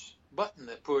have this button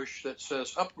that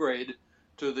says upgrade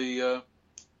to the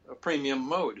premium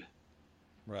mode.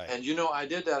 Right. And I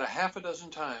did that a half a dozen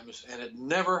times, and it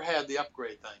never had the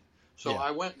upgrade thing. So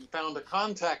I went and found a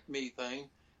contact me thing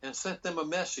and sent them a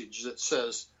message that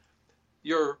says,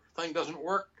 your thing doesn't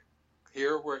work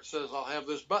here where it says I'll have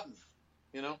this button,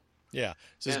 Yeah. It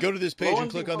says go to this page and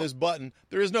click on this button.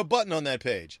 There is no button on that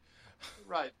page.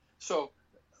 Right. So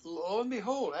lo and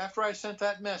behold, after I sent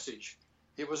that message,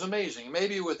 it was amazing.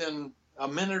 Maybe within a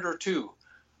minute or two,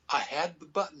 I had the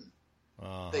button.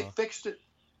 They fixed it.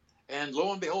 And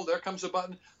lo and behold, there comes the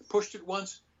button. Pushed it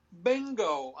once.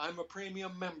 Bingo, I'm a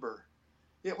premium member.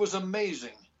 It was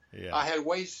amazing. Yeah. I had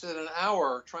wasted an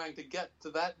hour trying to get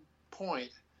to that point,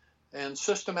 and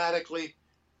systematically,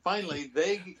 finally,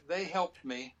 they helped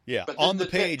me. Yeah, but on the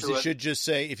page, it should just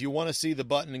say, if you want to see the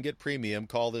button and get premium,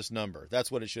 call this number. That's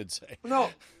what it should say.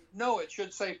 No, it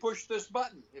should say, push this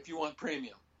button if you want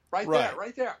premium. Right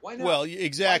there. Why not? Well,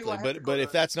 exactly. But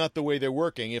if that's not the way they're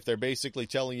working, if they're basically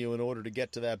telling you in order to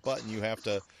get to that button, you have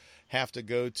to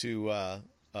go to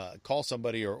call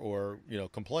somebody or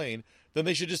complain, then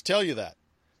they should just tell you that.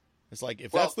 It's like,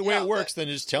 if that's the way it works, then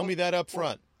just tell me that up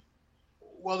front.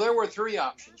 Well, there were 3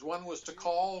 options. One was to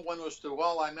call. One was to,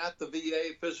 I'm at the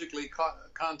VA, physically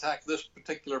contact this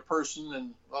particular person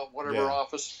in whatever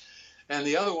office. And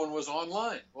the other one was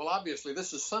online. Well, obviously,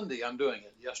 this is Sunday. I'm doing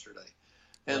it yesterday.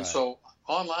 And so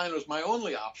online was my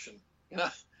only option.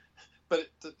 But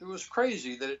it was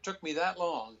crazy that it took me that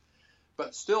long.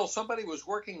 But still, somebody was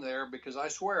working there because I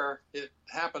swear it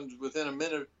happened within a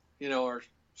minute, or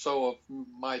so of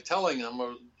my telling them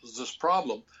was this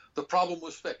problem. The problem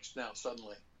was fixed now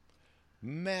suddenly.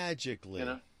 Magically. You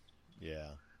know? Yeah.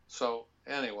 So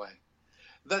anyway,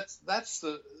 that's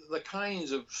the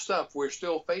kinds of stuff we're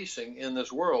still facing in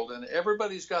this world, and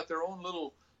everybody's got their own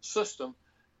little system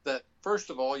that, first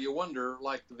of all, you wonder,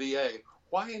 like the VA,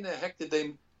 why in the heck did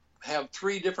they have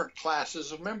 3 different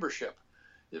classes of membership?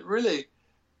 It really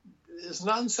is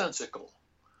nonsensical.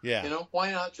 Yeah. You know,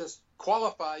 why not just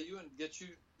qualify you and get you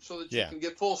so that you can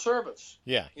get full service?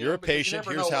 Yeah. You You're know, a patient.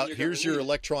 Here's your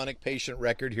electronic patient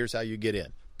record. Here's how you get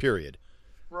in. Period.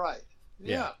 Right.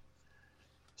 Yeah.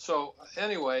 So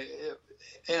anyway,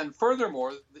 and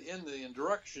furthermore, in the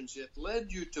directions, it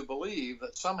led you to believe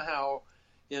that somehow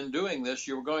in doing this,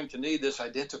 you were going to need this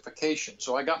identification.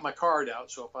 So I got my card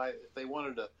out. So if they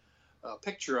wanted a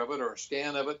picture of it or a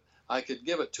scan of it, I could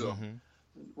give it to them.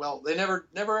 Well, they never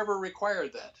ever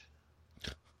required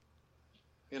that.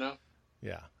 You know?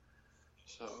 Yeah.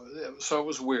 So it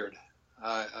was weird.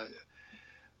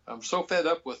 I'm so fed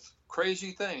up with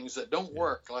crazy things that don't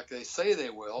work like they say they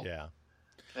will. Yeah.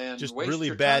 And just waste really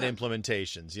your bad time.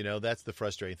 implementations. You know, that's the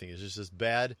frustrating thing. It's just this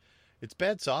bad. It's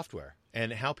bad software,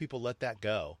 and how people let that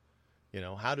go. You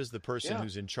know, how does the person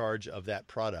who's in charge of that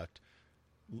product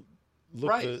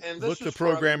look the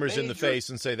programmers in the face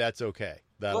and say that's okay,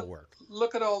 that'll work?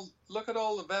 Look at all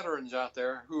the veterans out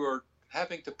there who are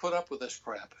having to put up with this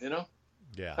crap. You know?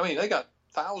 Yeah. I mean, they got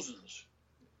thousands.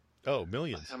 Oh,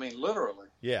 millions. I mean, literally.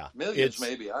 Yeah. Millions,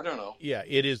 maybe. I don't know. Yeah,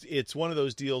 it is. It's one of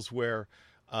those deals where,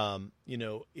 you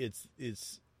know,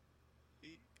 it's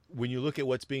when you look at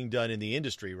what's being done in the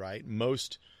industry, right?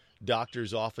 Most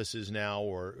doctors' offices now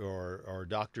or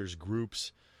doctors'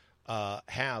 groups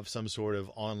have some sort of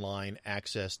online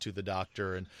access to the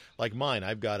doctor. And like mine,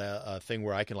 I've got a thing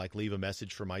where I can like leave a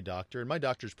message for my doctor, and my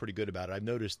doctor's pretty good about it. I've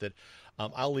noticed that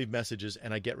I'll leave messages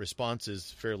and I get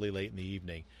responses fairly late in the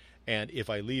evening. And if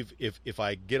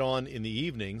I get on in the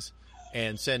evenings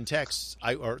and send texts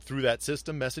or through that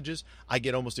system messages, I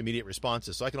get almost immediate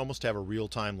responses. So I can almost have a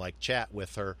real-time like chat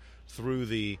with her through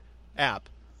the app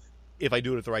if I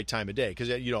do it at the right time of day. Because,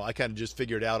 you know, I kind of just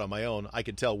figured it out on my own. I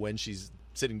could tell when she's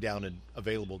sitting down and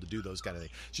available to do those kind of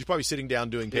things. She's probably sitting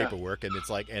down doing paperwork, and it's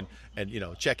like and you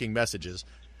know, checking messages,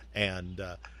 and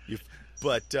you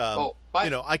know,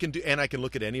 I can do, and I can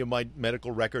look at any of my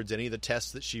medical records, any of the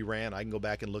tests that she ran. I can go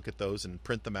back and look at those and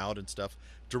print them out and stuff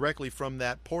directly from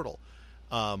that portal.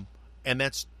 And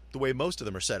that's the way most of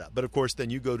them are set up. But of course, then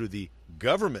you go to the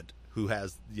government who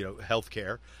has, you know,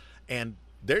 healthcare, and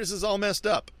theirs is all messed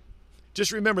up.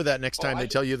 Just remember that next time they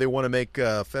tell you they want to make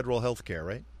federal healthcare,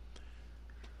 right?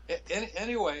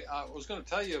 Anyway, I was going to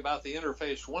tell you about the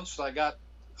interface once I got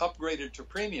upgraded to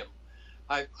premium.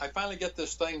 I finally get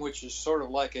this thing which is sort of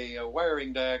like a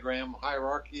wiring diagram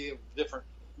hierarchy of different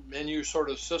menu sort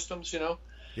of systems, you know,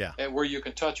 and where you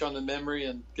can touch on the memory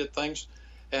and get things.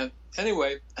 And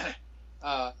anyway,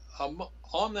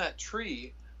 on that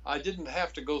tree, I didn't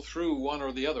have to go through one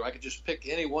or the other. I could just pick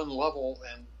any one level,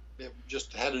 and it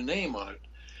just had a name on it.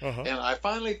 And I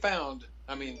finally found,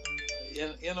 I mean,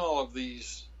 in all of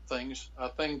these things, a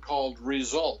thing called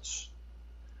results.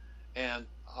 And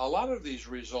a lot of these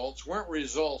results weren't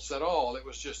results at all. It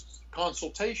was just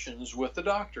consultations with the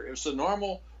doctor. It was a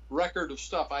normal record of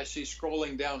stuff I see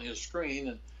scrolling down his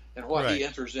screen, and what he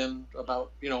enters in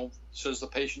about, you know, says the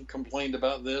patient complained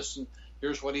about this, and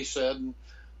here's what he said, and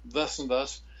thus and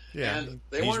thus. Yeah, and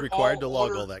he's required to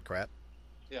log all that crap.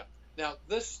 Yeah. Now,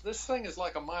 this thing is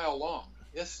like a mile long.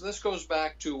 This goes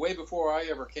back to way before I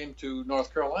ever came to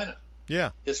North Carolina.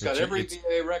 Yeah. It's got every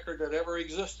VA record that ever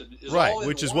existed. Right,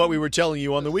 which is what we were telling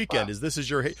you on the weekend. Is this is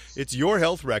your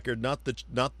health record, not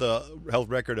the health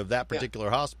record of that particular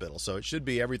hospital. So it should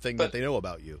be everything that they know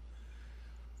about you.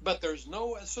 But there's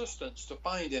no assistance to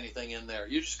find anything in there.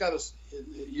 You just got to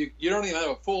you don't even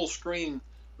have a full screen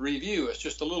review. It's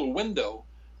just a little window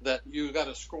that you got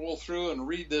to scroll through and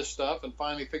read this stuff and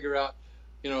finally figure out,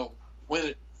 you know,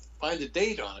 find a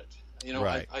date on it. You know,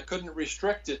 I couldn't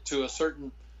restrict it to a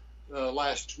certain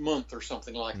last month or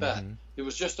something like that. It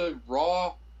was just a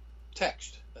raw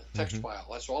text file.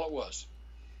 That's all it was.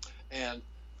 And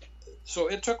so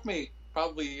it took me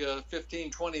probably 15,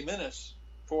 20 minutes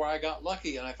before I got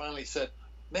lucky, and I finally said,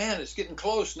 man, it's getting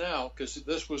close now, because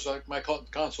this was like my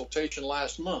consultation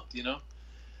last month, you know.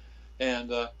 And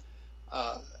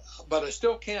but I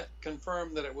still can't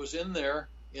confirm that it was in there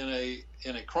in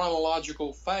a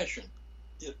chronological fashion.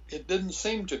 It didn't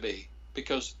seem to be,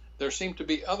 because there seemed to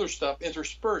be other stuff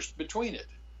interspersed between it.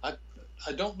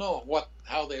 I don't know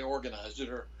how they organized it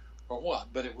or what,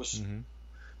 but it was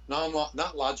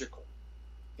not logical.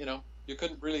 You know, you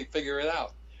couldn't really figure it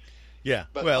out. Yeah,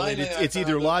 but well, it's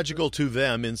either logical to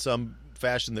them in some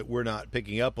fashion that we're not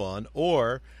picking up on,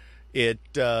 or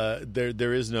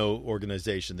There is no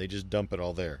organization. They just dump it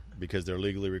all there because they're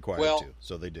legally required to.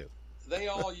 So they do. They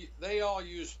all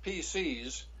use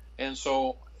PCs, and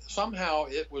so somehow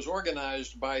it was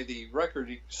organized by the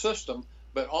record system.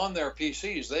 But on their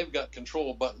PCs, they've got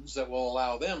control buttons that will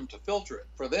allow them to filter it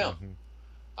for them.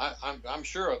 Mm-hmm. I'm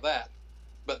sure of that,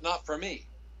 but not for me.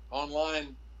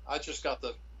 Online, I just got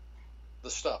the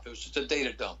stuff. It was just a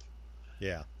data dump.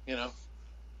 Yeah.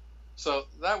 So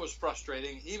that was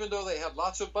frustrating, even though they had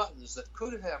lots of buttons that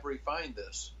could have refined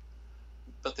this,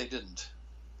 but they didn't.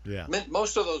 Yeah.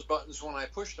 Most of those buttons, when I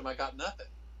pushed them, I got nothing.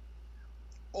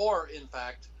 Or, in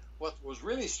fact, what was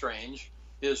really strange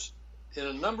is in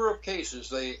a number of cases,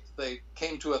 they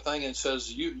came to a thing and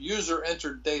says, user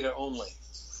entered data only.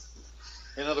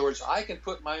 In other words, I can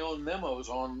put my own memos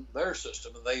on their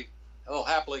system, and they'll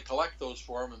happily collect those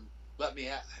for them and let me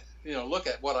look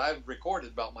at what I've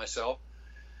recorded about myself.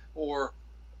 Or,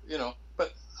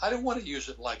 but I didn't want to use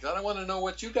it like that. I want to know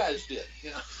what you guys did,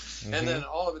 Mm-hmm. And then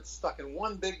all of it's stuck in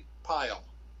one big pile.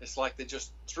 It's like they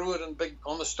just threw it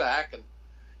on the stack, and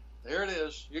there it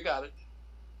is. You got it.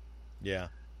 Yeah.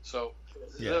 So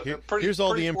yeah, here's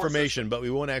all the information, but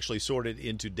we won't actually sort it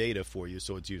into data for you,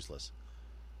 so it's useless.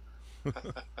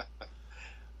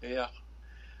 Yeah.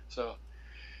 So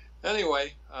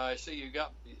anyway, I see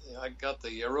I got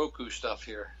the Roku stuff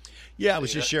here. Yeah, I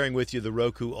was just sharing with you the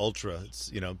Roku Ultra.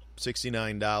 It's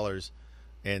 $69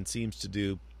 and seems to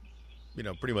do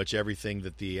pretty much everything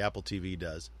that the Apple TV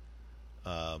does.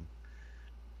 Now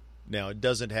it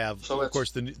doesn't have, of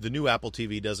course, the new Apple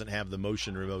TV doesn't have the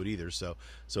motion remote either. So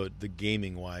the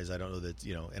gaming wise, I don't know that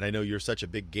and I know you're such a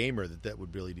big gamer that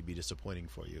would really be disappointing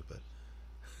for you. But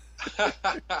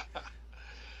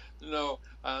no,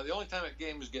 the only time that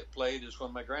games get played is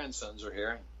when my grandsons are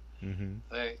here. Mm-hmm.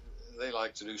 They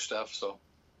like to do stuff,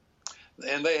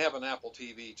 and they have an Apple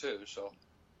TV too. So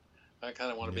I kind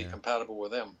of want to be compatible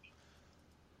with them.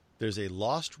 There's a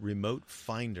lost remote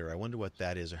finder. I wonder what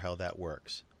that is or how that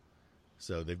works.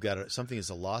 So they've got something as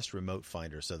a lost remote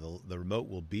finder. So the remote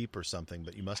will beep or something,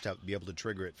 but you must be able to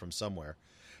trigger it from somewhere.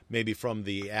 Maybe from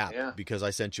the app, because I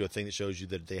sent you a thing that shows you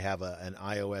that they have an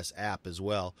iOS app as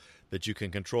well that you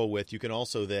can control with. You can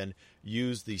also then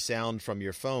use the sound from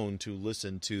your phone to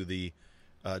listen to the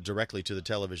directly to the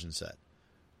television set.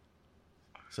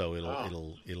 So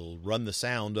it'll run the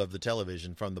sound of the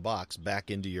television from the box back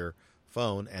into your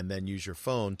phone, and then use your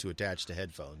phone to attach to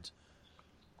headphones.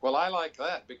 Well, I like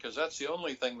that because that's the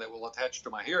only thing that will attach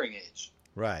to my hearing aids.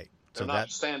 Right. They're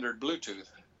not standard Bluetooth.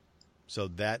 So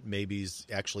that maybe is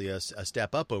actually a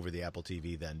step up over the Apple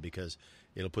TV then, because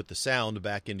it'll put the sound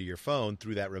back into your phone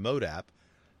through that remote app,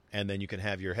 and then you can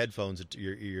have your headphones,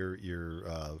 your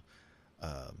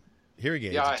hearing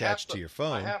aids attached to your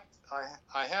phone.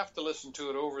 I have to listen to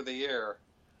it over the air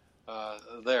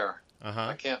there. Uh-huh.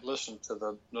 I can't listen to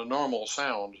the normal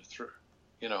sound through.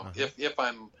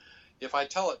 If I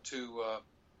tell it to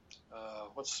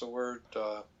what's the word?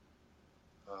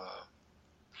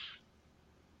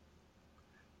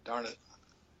 Darn it!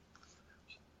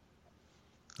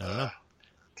 I don't know.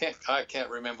 I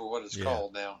can't remember what it's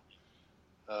called now.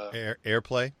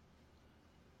 AirPlay?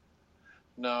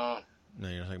 No,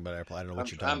 you're not talking about AirPlay. I don't know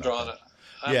what you're talking about.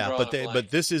 But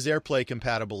this is AirPlay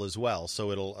compatible as well, so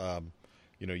it'll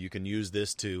you can use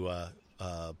this to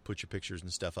put your pictures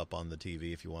and stuff up on the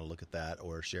TV if you want to look at that,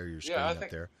 or share your screen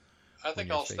up there. I think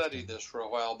I'll study this for a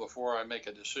while before I make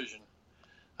a decision.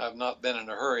 I've not been in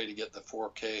a hurry to get the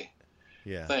 4K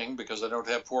thing because I don't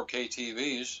have 4K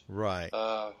TVs. Right.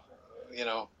 I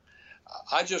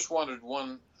just wanted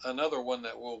another one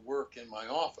that will work in my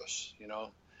office.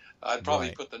 I'd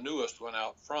probably put the newest one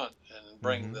out front and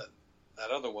bring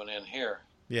that other one in here.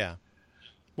 Yeah.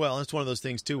 Well, it's one of those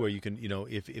things too where you can,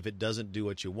 if it doesn't do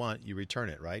what you want, you return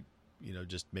it, right?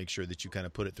 Just make sure that you kind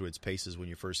of put it through its paces when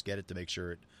you first get it to make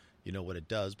sure you know what it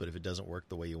does. But if it doesn't work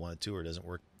the way you want it to, or doesn't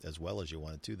work as well as you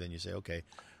want it to, then you say, okay,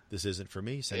 this isn't for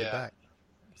me. Send it back.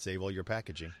 Save all your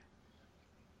packaging.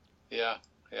 Yeah.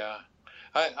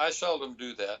 I seldom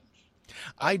do that.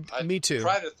 Me too.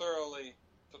 Try to thoroughly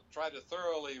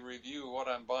review what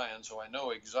I'm buying so I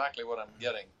know exactly what I'm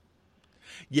getting.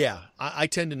 Yeah, I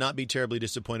tend to not be terribly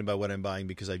disappointed by what I'm buying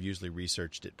because I've usually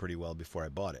researched it pretty well before I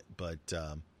bought it. But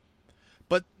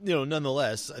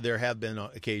nonetheless, there have been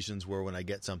occasions where when I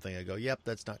get something, I go, "Yep,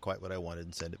 that's not quite what I wanted,"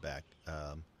 and send it back.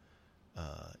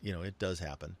 It does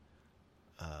happen.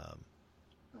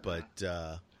 But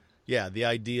the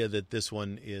idea that this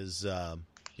one is,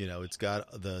 it's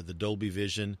got the Dolby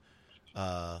Vision,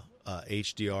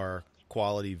 HDR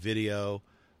quality video.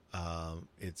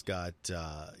 It's got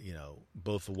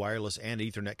both the wireless and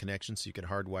Ethernet connection, so you can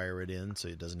hardwire it in, so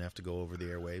it doesn't have to go over the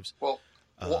airwaves. Well,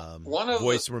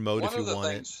 voice remote if you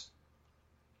want it.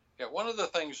 Yeah, one of the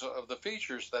things of the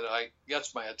features that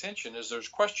gets my attention is there's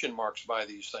question marks by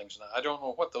these things. Now, I don't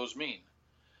know what those mean.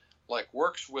 Like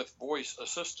works with voice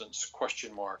assistance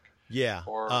question mark. Yeah.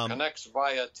 Or connects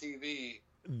via TV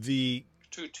to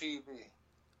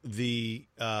TV.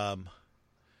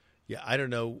 I don't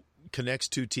know. Connects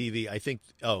to TV. I think.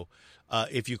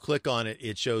 If you click on it,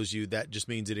 it shows you that just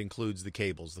means it includes the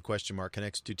cables. The question mark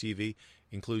connects to TV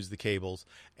includes the cables,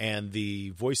 and the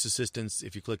voice assistance.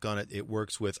 If you click on it, it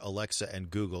works with Alexa and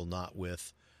Google, not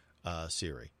with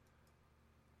Siri.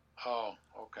 Oh,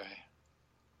 okay.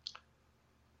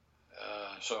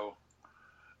 So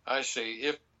I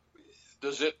see.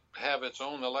 Does it have its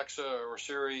own Alexa or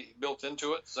Siri built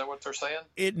into it? Is that what they're saying?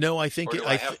 I think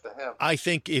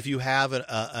if you have an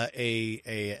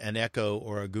Echo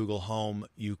or a Google Home,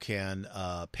 you can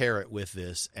pair it with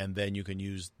this, and then you can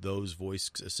use those voice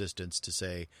assistants to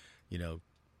say,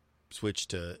 switch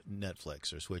to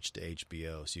Netflix or switch to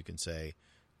HBO. So you can say,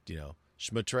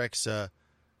 Shmatrexa,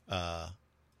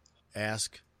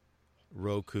 ask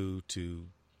Roku to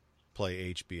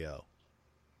play HBO.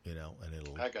 And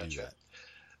it'll do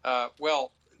that.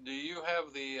 Well, do you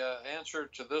have the answer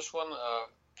to this one?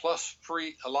 Plus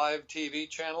free live TV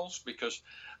channels? Because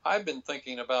I've been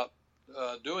thinking about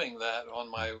doing that on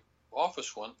my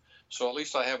office one. So at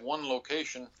least I have one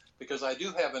location, because I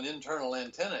do have an internal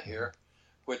antenna here,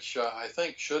 which I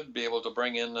think should be able to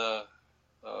bring in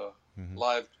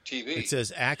live TV. It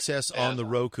says access on the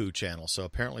Roku channel. So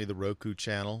apparently the Roku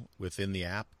channel within the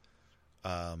app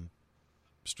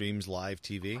streams live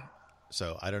TV.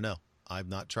 So I don't know. I've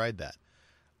not tried that.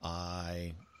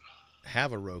 I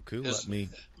have a Roku. Let me.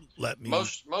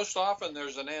 Most often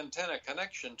there's an antenna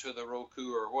connection to the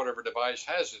Roku or whatever device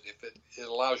has it, if it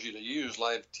allows you to use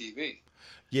live TV.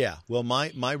 Yeah. Well,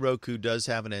 my Roku does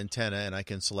have an antenna, and I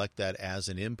can select that as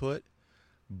an input,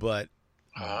 but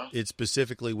it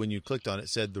specifically, when you clicked on it,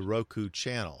 said the Roku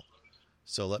channel.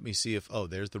 So let me see if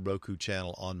there's the Roku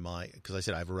channel on my, because I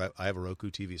said I have a Roku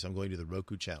TV, so I'm going to the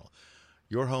Roku channel.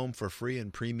 Your home for free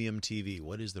and premium TV.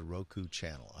 What is the Roku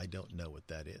channel? I don't know what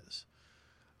that is.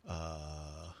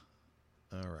 All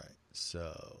right.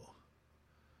 So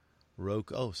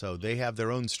Roku. Oh, so they have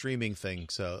their own streaming thing.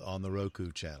 So on the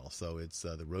Roku channel. So it's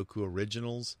the Roku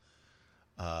Originals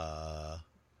live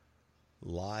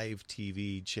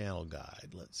TV channel guide.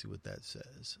 Let's see what that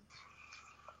says.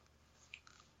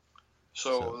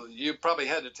 So you probably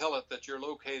had to tell it that you're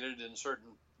located in a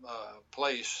certain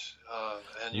place,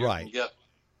 and you can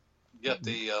get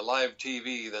the live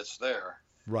TV that's there.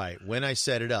 Right. When I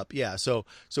set it up, yeah. So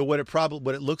what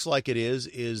it looks like it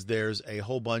is there's a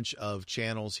whole bunch of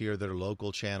channels here that are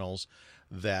local channels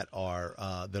that are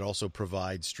that also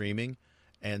provide streaming,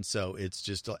 and so it's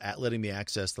just letting me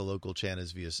access the local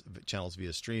channels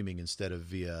via streaming instead of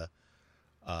via.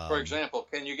 For example,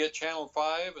 can you get Channel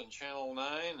 5 and Channel 9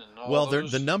 and all Well,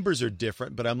 those? The numbers are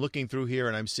different, but I'm looking through here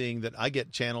and I'm seeing that I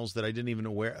get channels that I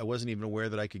wasn't even aware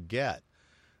that I could get.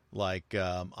 Like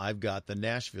I've got the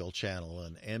Nashville channel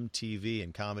and MTV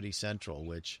and Comedy Central,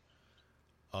 which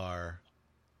are,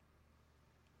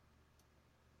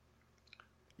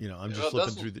 I'm just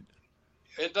flipping through the.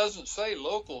 It doesn't say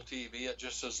local TV. It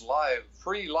just says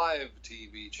free live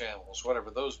TV channels, whatever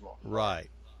those are.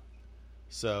 Right.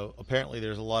 So apparently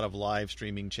there's a lot of live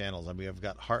streaming channels. I mean, I've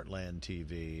got Heartland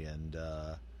TV, and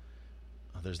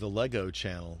there's the Lego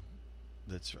channel.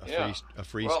 That's a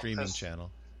free streaming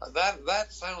channel.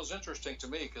 That sounds interesting to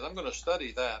me, because I'm going to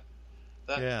study that.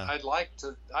 I'd like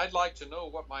to know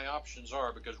what my options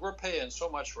are, because we're paying so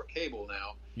much for cable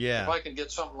now. Yeah. If I can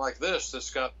get something like this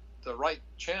that's got the right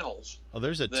channels. Oh,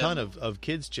 there's a ton of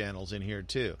kids channels in here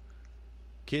too.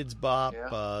 Kids Bop,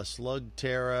 Slug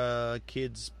Terra,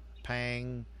 Kids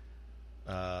Pang,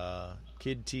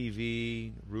 Kid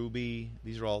TV, Ruby.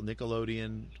 These are all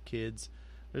Nickelodeon Kids.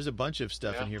 There's a bunch of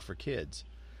stuff in here for kids.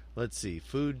 Let's see.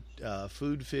 Food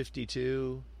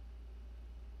 52.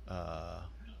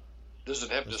 Does it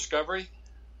have Discovery?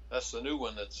 That's the new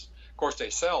one. Of course,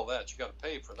 they sell that. You got to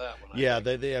pay for that one.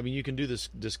 I mean, you can do this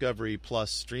Discovery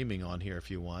Plus streaming on here if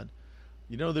you want.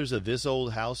 There's a This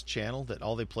Old House channel that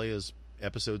all they play is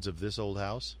episodes of This Old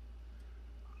House.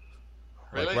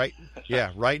 Really?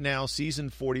 Right now, season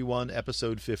 41,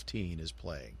 episode 15 is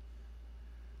playing.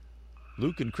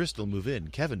 Luke and Crystal move in.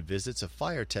 Kevin visits a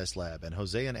fire test lab, and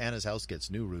Jose and Anna's house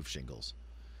gets new roof shingles.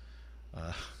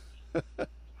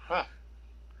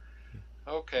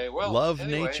 Okay, well, Love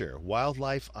anyway, Nature,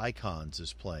 Wildlife Icons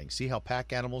is playing. See how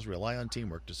pack animals rely on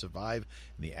teamwork to survive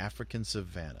in the African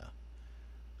savanna.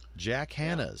 Jack yeah.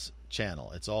 Hanna's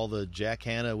channel. It's all the Jack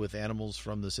Hanna with animals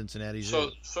from the Cincinnati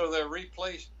Zoo. So they're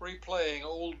replaying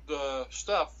old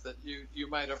stuff that you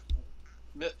might have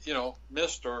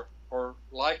missed or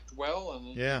liked well,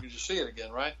 and Yeah. you can just see it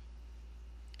again, right?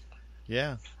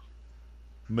 Yeah. Well,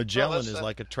 Magellan is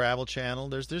like a travel channel.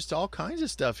 There's all kinds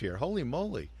of stuff here. Holy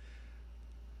moly.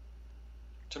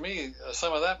 to me,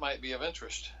 some of that might be of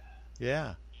interest.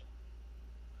 Yeah.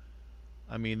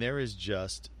 I mean, there is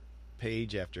just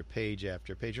page after page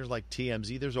after page. There's like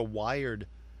TMZ. There's a Wired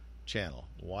channel.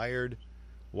 Wired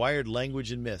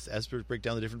Language and Myths. Experts break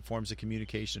down the different forms of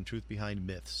communication and truth behind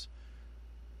myths.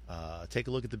 Take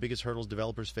a look at the biggest hurdles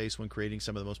developers face when creating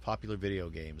some of the most popular video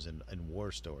games and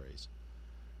war stories.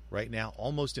 Right now,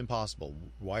 almost impossible.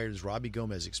 Wired's Robbie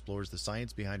Gomez explores the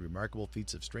science behind remarkable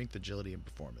feats of strength, agility, and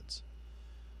performance.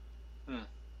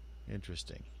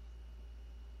 Interesting.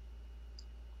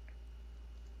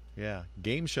 Yeah,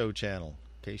 Game Show Channel,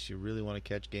 in case you really want to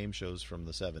catch game shows from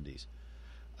the 70s.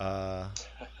 Yeah.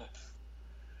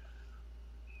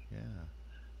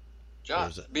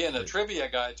 John, being a trivia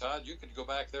guy, Todd, you could go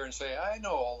back there and say, I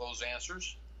know all those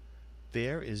answers.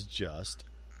 There is just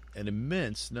an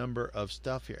immense number of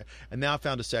stuff here. And now I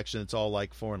found a section that's all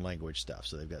like foreign language stuff.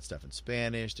 So they've got stuff in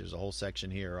Spanish. There's a whole section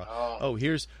here. Oh,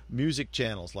 here's music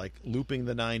channels like looping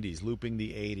the 90s, looping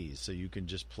the 80s. So you can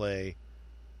just play,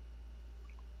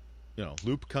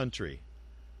 loop country.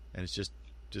 And it's just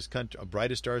country,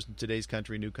 brightest stars in today's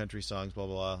country, new country songs, blah,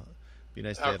 blah, blah. Be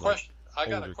nice to have I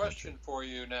got a question for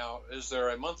you now. Is there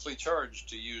a monthly charge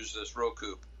to use this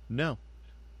Roku? No,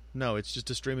 it's just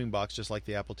a streaming box, just like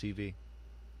the Apple TV.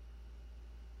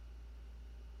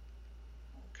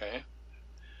 Okay.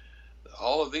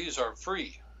 All of these are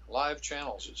free, live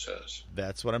channels, it says.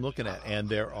 That's what I'm looking at, and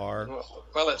there are.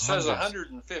 Well, it says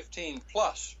 115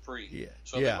 plus free. Yeah.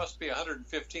 So there must be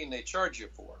 115 they charge you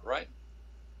for, right?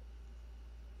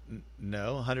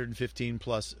 No, 115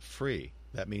 plus free.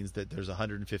 That means that there's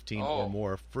 115 or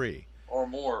more free. Or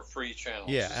more free channels.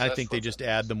 Yeah, I think they just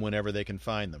add them whenever they can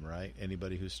find them, right?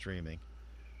 Anybody who's streaming.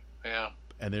 Yeah.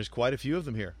 And there's quite a few of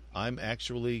them here.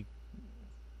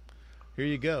 Here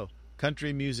you go.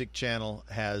 Country Music Channel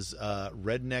has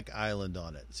Redneck Island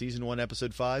on it. Season 1,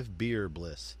 Episode 5, Beer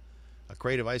Bliss. A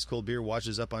crate of ice-cold beer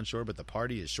washes up on shore, but the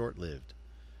party is short-lived.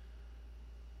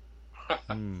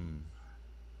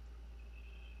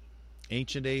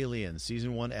 Ancient Aliens,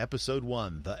 Season 1, Episode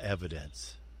 1, The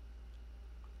Evidence.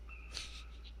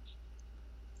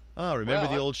 Oh, remember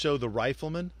the old show, The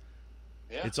Rifleman?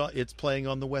 Yeah. It's playing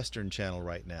on the Western Channel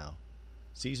right now.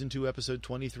 Season 2, Episode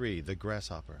 23, The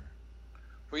Grasshopper.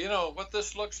 Well, what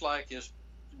this looks like is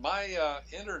my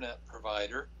internet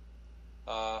provider,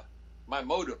 my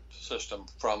modem system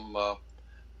from,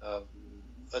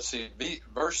 let's see,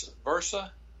 Versa.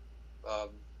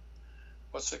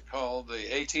 What's it called?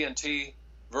 The AT&T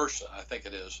Versa, I think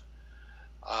it is.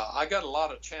 I got a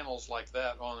lot of channels like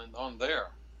that on there.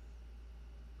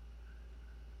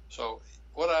 So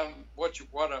what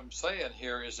I'm saying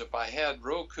here is, if I had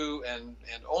Roku and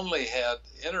only had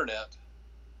internet,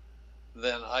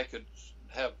 then I could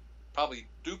have probably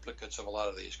duplicates of a lot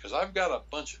of these, because I've got a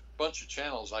bunch of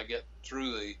channels I get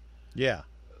through the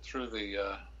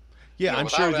I'm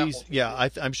sure these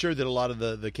I'm sure that a lot of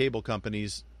the cable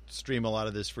companies stream a lot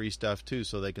of this free stuff too,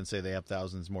 so they can say they have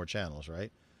thousands more channels,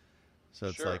 right? So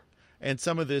it's like, and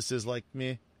some of this is like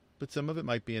meh, but some of it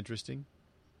might be interesting.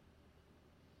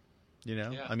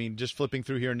 I mean, just flipping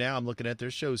through here now, I'm looking at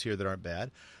there's shows here that aren't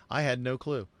bad. I had no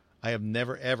clue. I have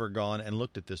never ever gone and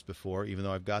looked at this before, even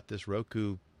though I've got this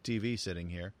Roku TV sitting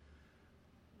here.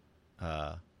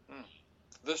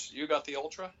 You got the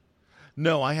Ultra?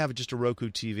 No, I have just a Roku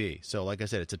TV. So, like I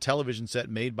said, it's a television set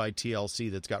made by TLC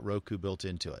that's got Roku built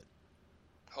into it.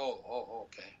 Oh,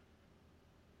 okay.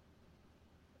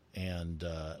 And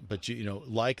but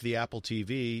like the Apple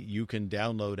TV, you can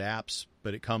download apps,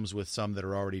 but it comes with some that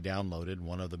are already downloaded.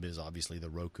 One of them is obviously the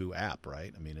Roku app,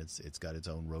 right? I mean, it's got its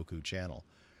own Roku channel.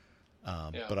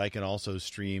 But I can also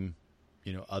stream,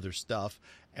 other stuff,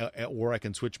 or I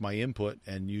can switch my input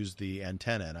and use the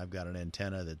antenna. And I've got an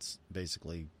antenna that's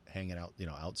basically hanging out,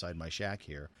 outside my shack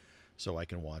here, so I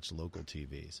can watch local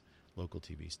TV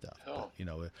stuff.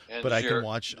 But I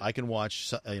can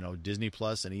watch, Disney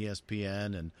Plus and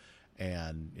ESPN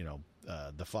and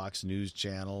the Fox News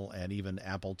Channel and even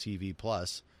Apple TV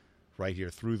Plus right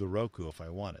here through the Roku if I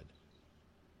wanted.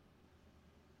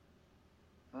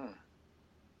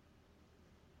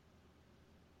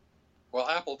 Well,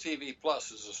 Apple TV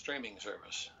Plus is a streaming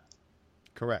service.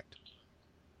 Correct.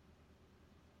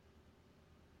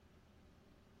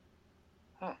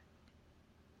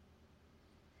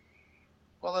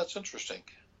 Well, that's interesting.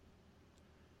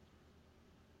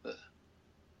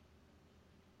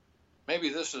 Maybe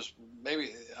this is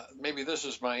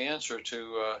my answer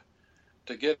to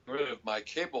get rid of my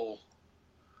cable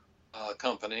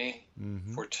company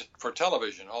for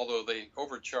television. Although they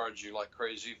overcharge you like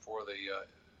crazy for the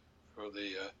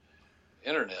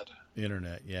internet.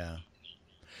 Internet, yeah.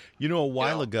 You know, a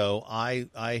while ago,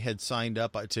 I had signed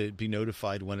up to be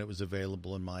notified when it was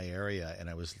available in my area, and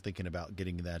I was thinking about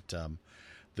getting that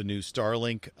the new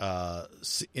Starlink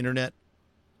internet.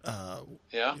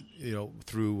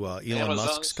 Through Elon Amazon's?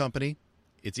 Musk's company.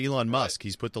 It's Elon Musk.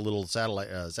 He's put the little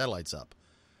satellites up,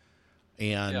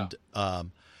 and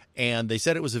they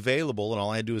said it was available, and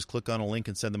all I had to do was click on a link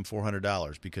and send them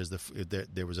 $400 because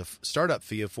there was a startup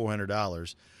fee of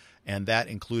 $400, and that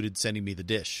included sending me the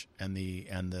dish and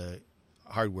the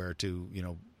hardware to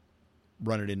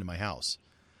run it into my house.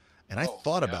 And I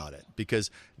thought about it because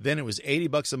then it was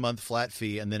 $80 a month flat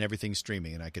fee, and then everything's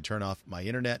streaming, and I could turn off my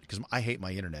internet because I hate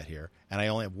my internet here, and I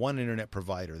only have one internet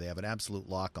provider. They have an absolute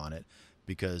lock on it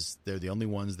because they're the only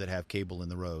ones that have cable in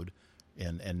the road,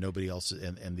 and nobody else.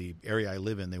 And the area I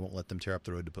live in, they won't let them tear up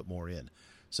the road to put more in.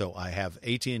 So I have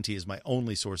AT&T as my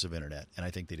only source of internet, and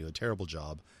I think they do a terrible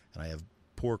job, and I have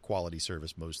poor quality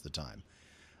service most of the time.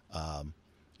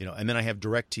 And then I have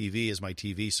DirecTV as my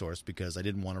TV source because I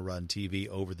didn't want to run TV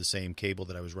over the same cable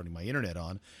that I was running my internet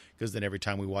on, because then every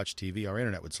time we watched TV, our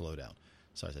internet would slow down.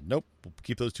 So I said, nope, we'll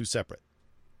keep those two separate.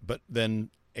 But then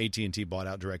AT&T bought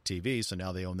out DirecTV, so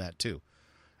now they own that too.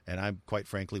 And I, quite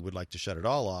frankly, would like to shut it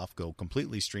all off, go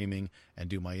completely streaming, and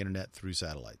do my internet through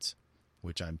satellites,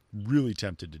 which I'm really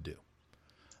tempted to do.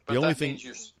 But the only thing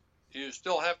means you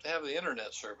still have to have the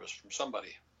internet service from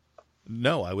somebody.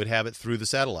 No, I would have it through the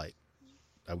satellite.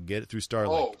 I would get it through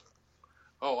Starlink.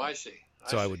 Oh, I see.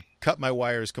 I would cut my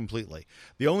wires completely.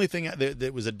 The only thing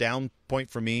that was a down point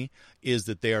for me is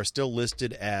that they are still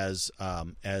listed as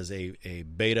a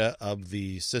beta of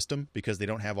the system because they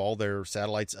don't have all their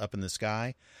satellites up in the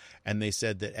sky. And they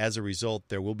said that as a result,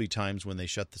 there will be times when they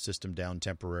shut the system down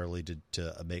temporarily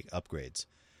to make upgrades.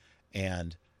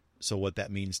 And so what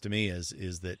that means to me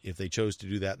is that if they chose to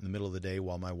do that in the middle of the day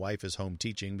while my wife is home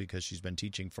teaching because she's been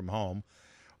teaching from home,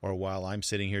 or while I'm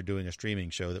sitting here doing a streaming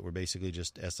show that we're basically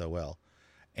just SOL.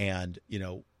 And,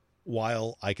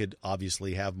 while I could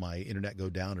obviously have my internet go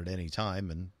down at any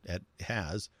time, and it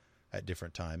has at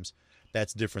different times,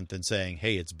 that's different than saying,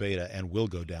 hey, it's beta and will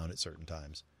go down at certain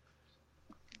times.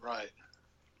 Right.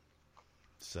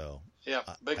 So. Yeah,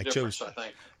 big difference, I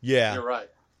think. Yeah. You're right.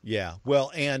 Yeah.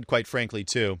 Well, and quite frankly,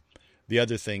 too, the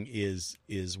other thing is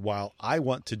while I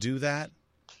want to do that,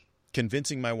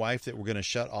 convincing my wife that we're going to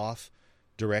shut off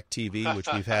DirecTV, which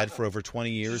we've had for over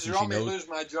 20 years. You want me to lose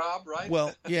my job, right?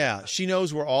 Well, yeah. She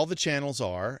knows where all the channels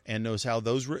are and knows how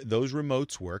those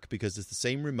remotes work because it's the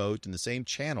same remote and the same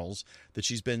channels that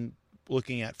she's been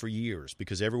looking at for years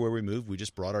because everywhere we move, we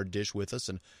just brought our dish with us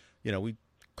and, we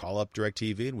call up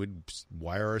DirecTV and we'd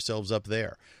wire ourselves up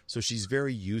there. So she's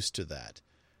very used to that.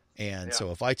 And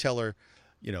so if I tell her,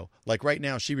 like right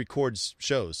now, she records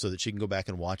shows so that she can go back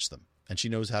and watch them. And she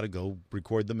knows how to go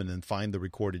record them and then find the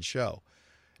recorded show.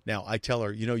 Now, I tell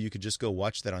her, you could just go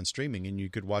watch that on streaming and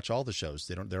you could watch all the shows.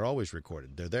 They're always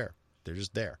recorded. They're there. They're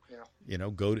just there. Yeah.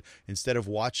 Instead of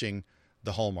watching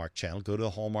the Hallmark channel, go to the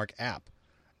Hallmark app.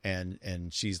 And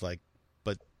she's like,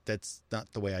 but that's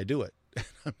not the way I do it.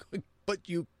 I'm going, but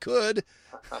you could.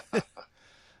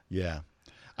 Yeah.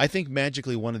 I think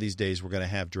magically one of these days we're going to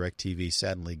have DirecTV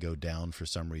suddenly go down for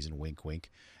some reason, wink, wink.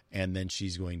 And then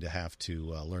she's going to have to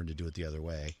learn to do it the other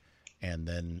way. And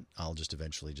then I'll just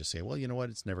eventually just say, well, you know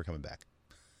what? It's never coming back.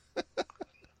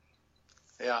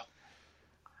 Yeah.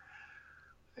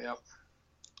 Yep.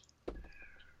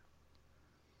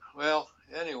 Well,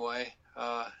 anyway,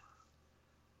 I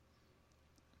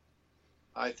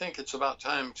think it's about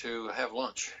time to have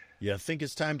lunch. You think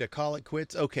it's time to call it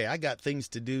quits? Okay, I got things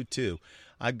to do too.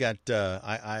 I've got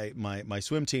my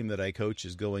swim team that I coach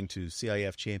is going to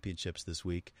CIF championships this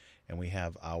week, and we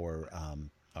have our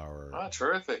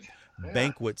terrific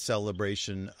banquet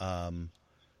celebration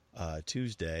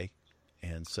Tuesday,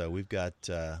 and so we've got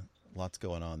lots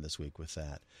going on this week with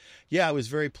that. Yeah, I was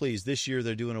very pleased. This year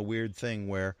they're doing a weird thing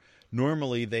where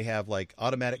normally they have like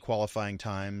automatic qualifying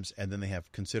times and then they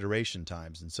have consideration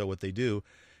times. And so what they do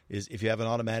is if you have an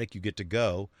automatic, you get to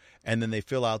go, and then they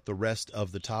fill out the rest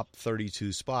of the top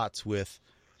 32 spots with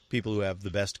people who have the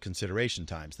best consideration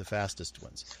times, the fastest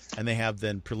ones. And they have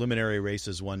then preliminary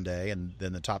races one day, and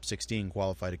then the top 16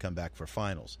 qualify to come back for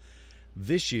finals.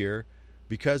 This year,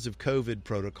 because of COVID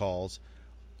protocols,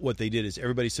 what they did is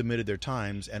everybody submitted their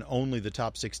times, and only the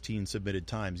top 16 submitted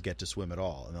times get to swim at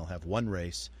all. And they'll have one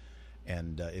race,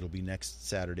 and it'll be next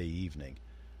Saturday evening.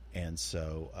 And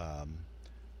so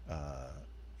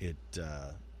it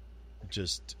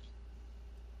just,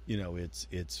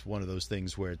 it's one of those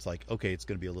things where it's like, okay, it's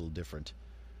going to be a little different.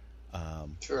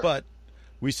 Sure. But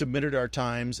we submitted our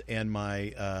times, and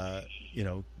my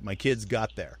kids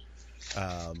got there.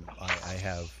 I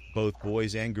have both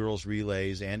boys and girls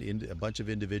relays and a bunch of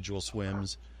individual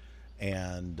swims,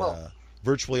 and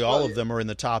virtually all of them are in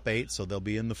the top 8, so they'll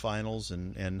be in the finals,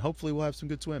 and hopefully we'll have some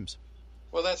good swims.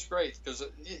 Well, that's great, because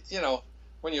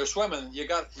when you're swimming, you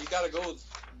got to go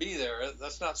be there.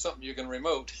 That's not something you can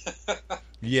remote.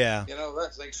 Yeah.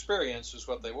 That's the experience is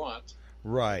what they want.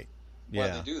 Right. Yeah.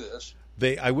 Why they do this.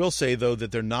 I will say though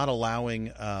that they're not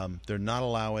allowing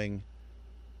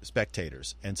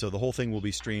spectators, and so the whole thing will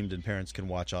be streamed and parents can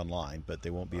watch online, but they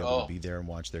won't be able to be there and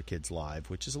watch their kids live,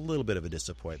 which is a little bit of a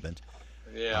disappointment.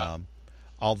 Yeah.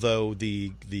 Although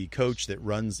the coach that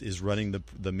is running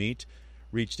the meet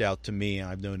reached out to me,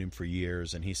 I've known him for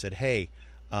years, and he said, "Hey,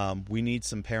 we need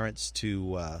some parents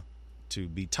to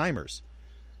be timers."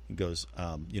 He goes,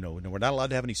 we're not allowed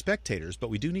to have any spectators,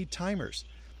 but we do need timers.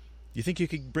 You think you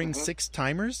could bring 6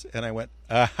 timers? And I went,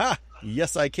 aha,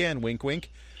 yes, I can. Wink,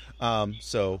 wink.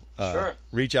 So sure.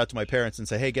 Reach out to my parents and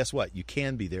say, hey, guess what? You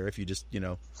can be there if you just,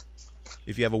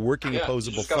 if you have a working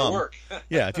opposable thumb. Work.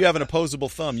 Yeah, if you have an opposable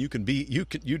thumb, you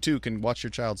too can watch your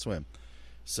child swim.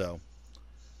 So,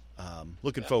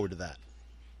 looking forward to that.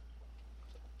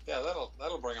 Yeah,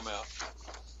 that'll bring them out.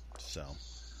 So,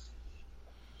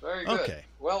 very good. Okay.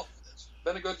 Well, it's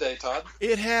been a good day, Todd.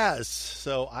 It has.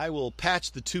 So I will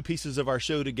patch the 2 pieces of our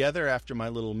show together after my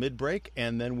little mid-break,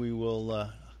 and then we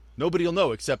will. Nobody will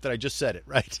know except that I just said it,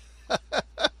 right?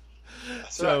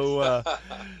 So,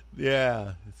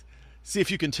 yeah. See if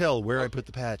you can tell where I put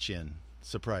the patch in.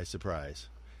 Surprise, surprise.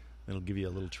 It'll give you a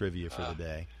little trivia for the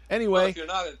day. Anyway, well, if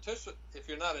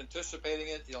you're not anticipating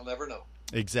it, you'll never know.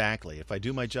 Exactly. If I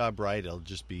do my job right, it'll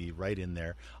just be right in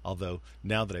there. Although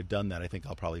now that I've done that, I think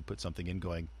I'll probably put something in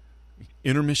going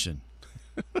intermission.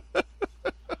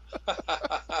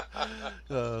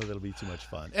 Oh, that'll be too much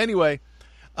fun. Anyway,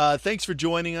 thanks for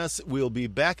joining us. We'll be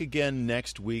back again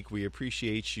next week. We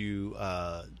appreciate you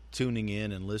tuning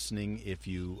in and listening. If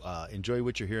you enjoy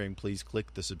what you're hearing, please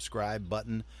click the subscribe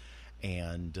button,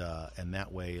 and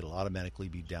that way it'll automatically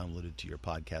be downloaded to your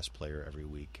podcast player every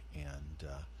week. And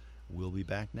we'll be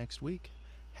back next week.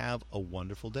 Have a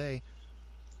wonderful day.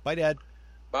 Bye, Dad.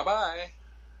 Bye-bye.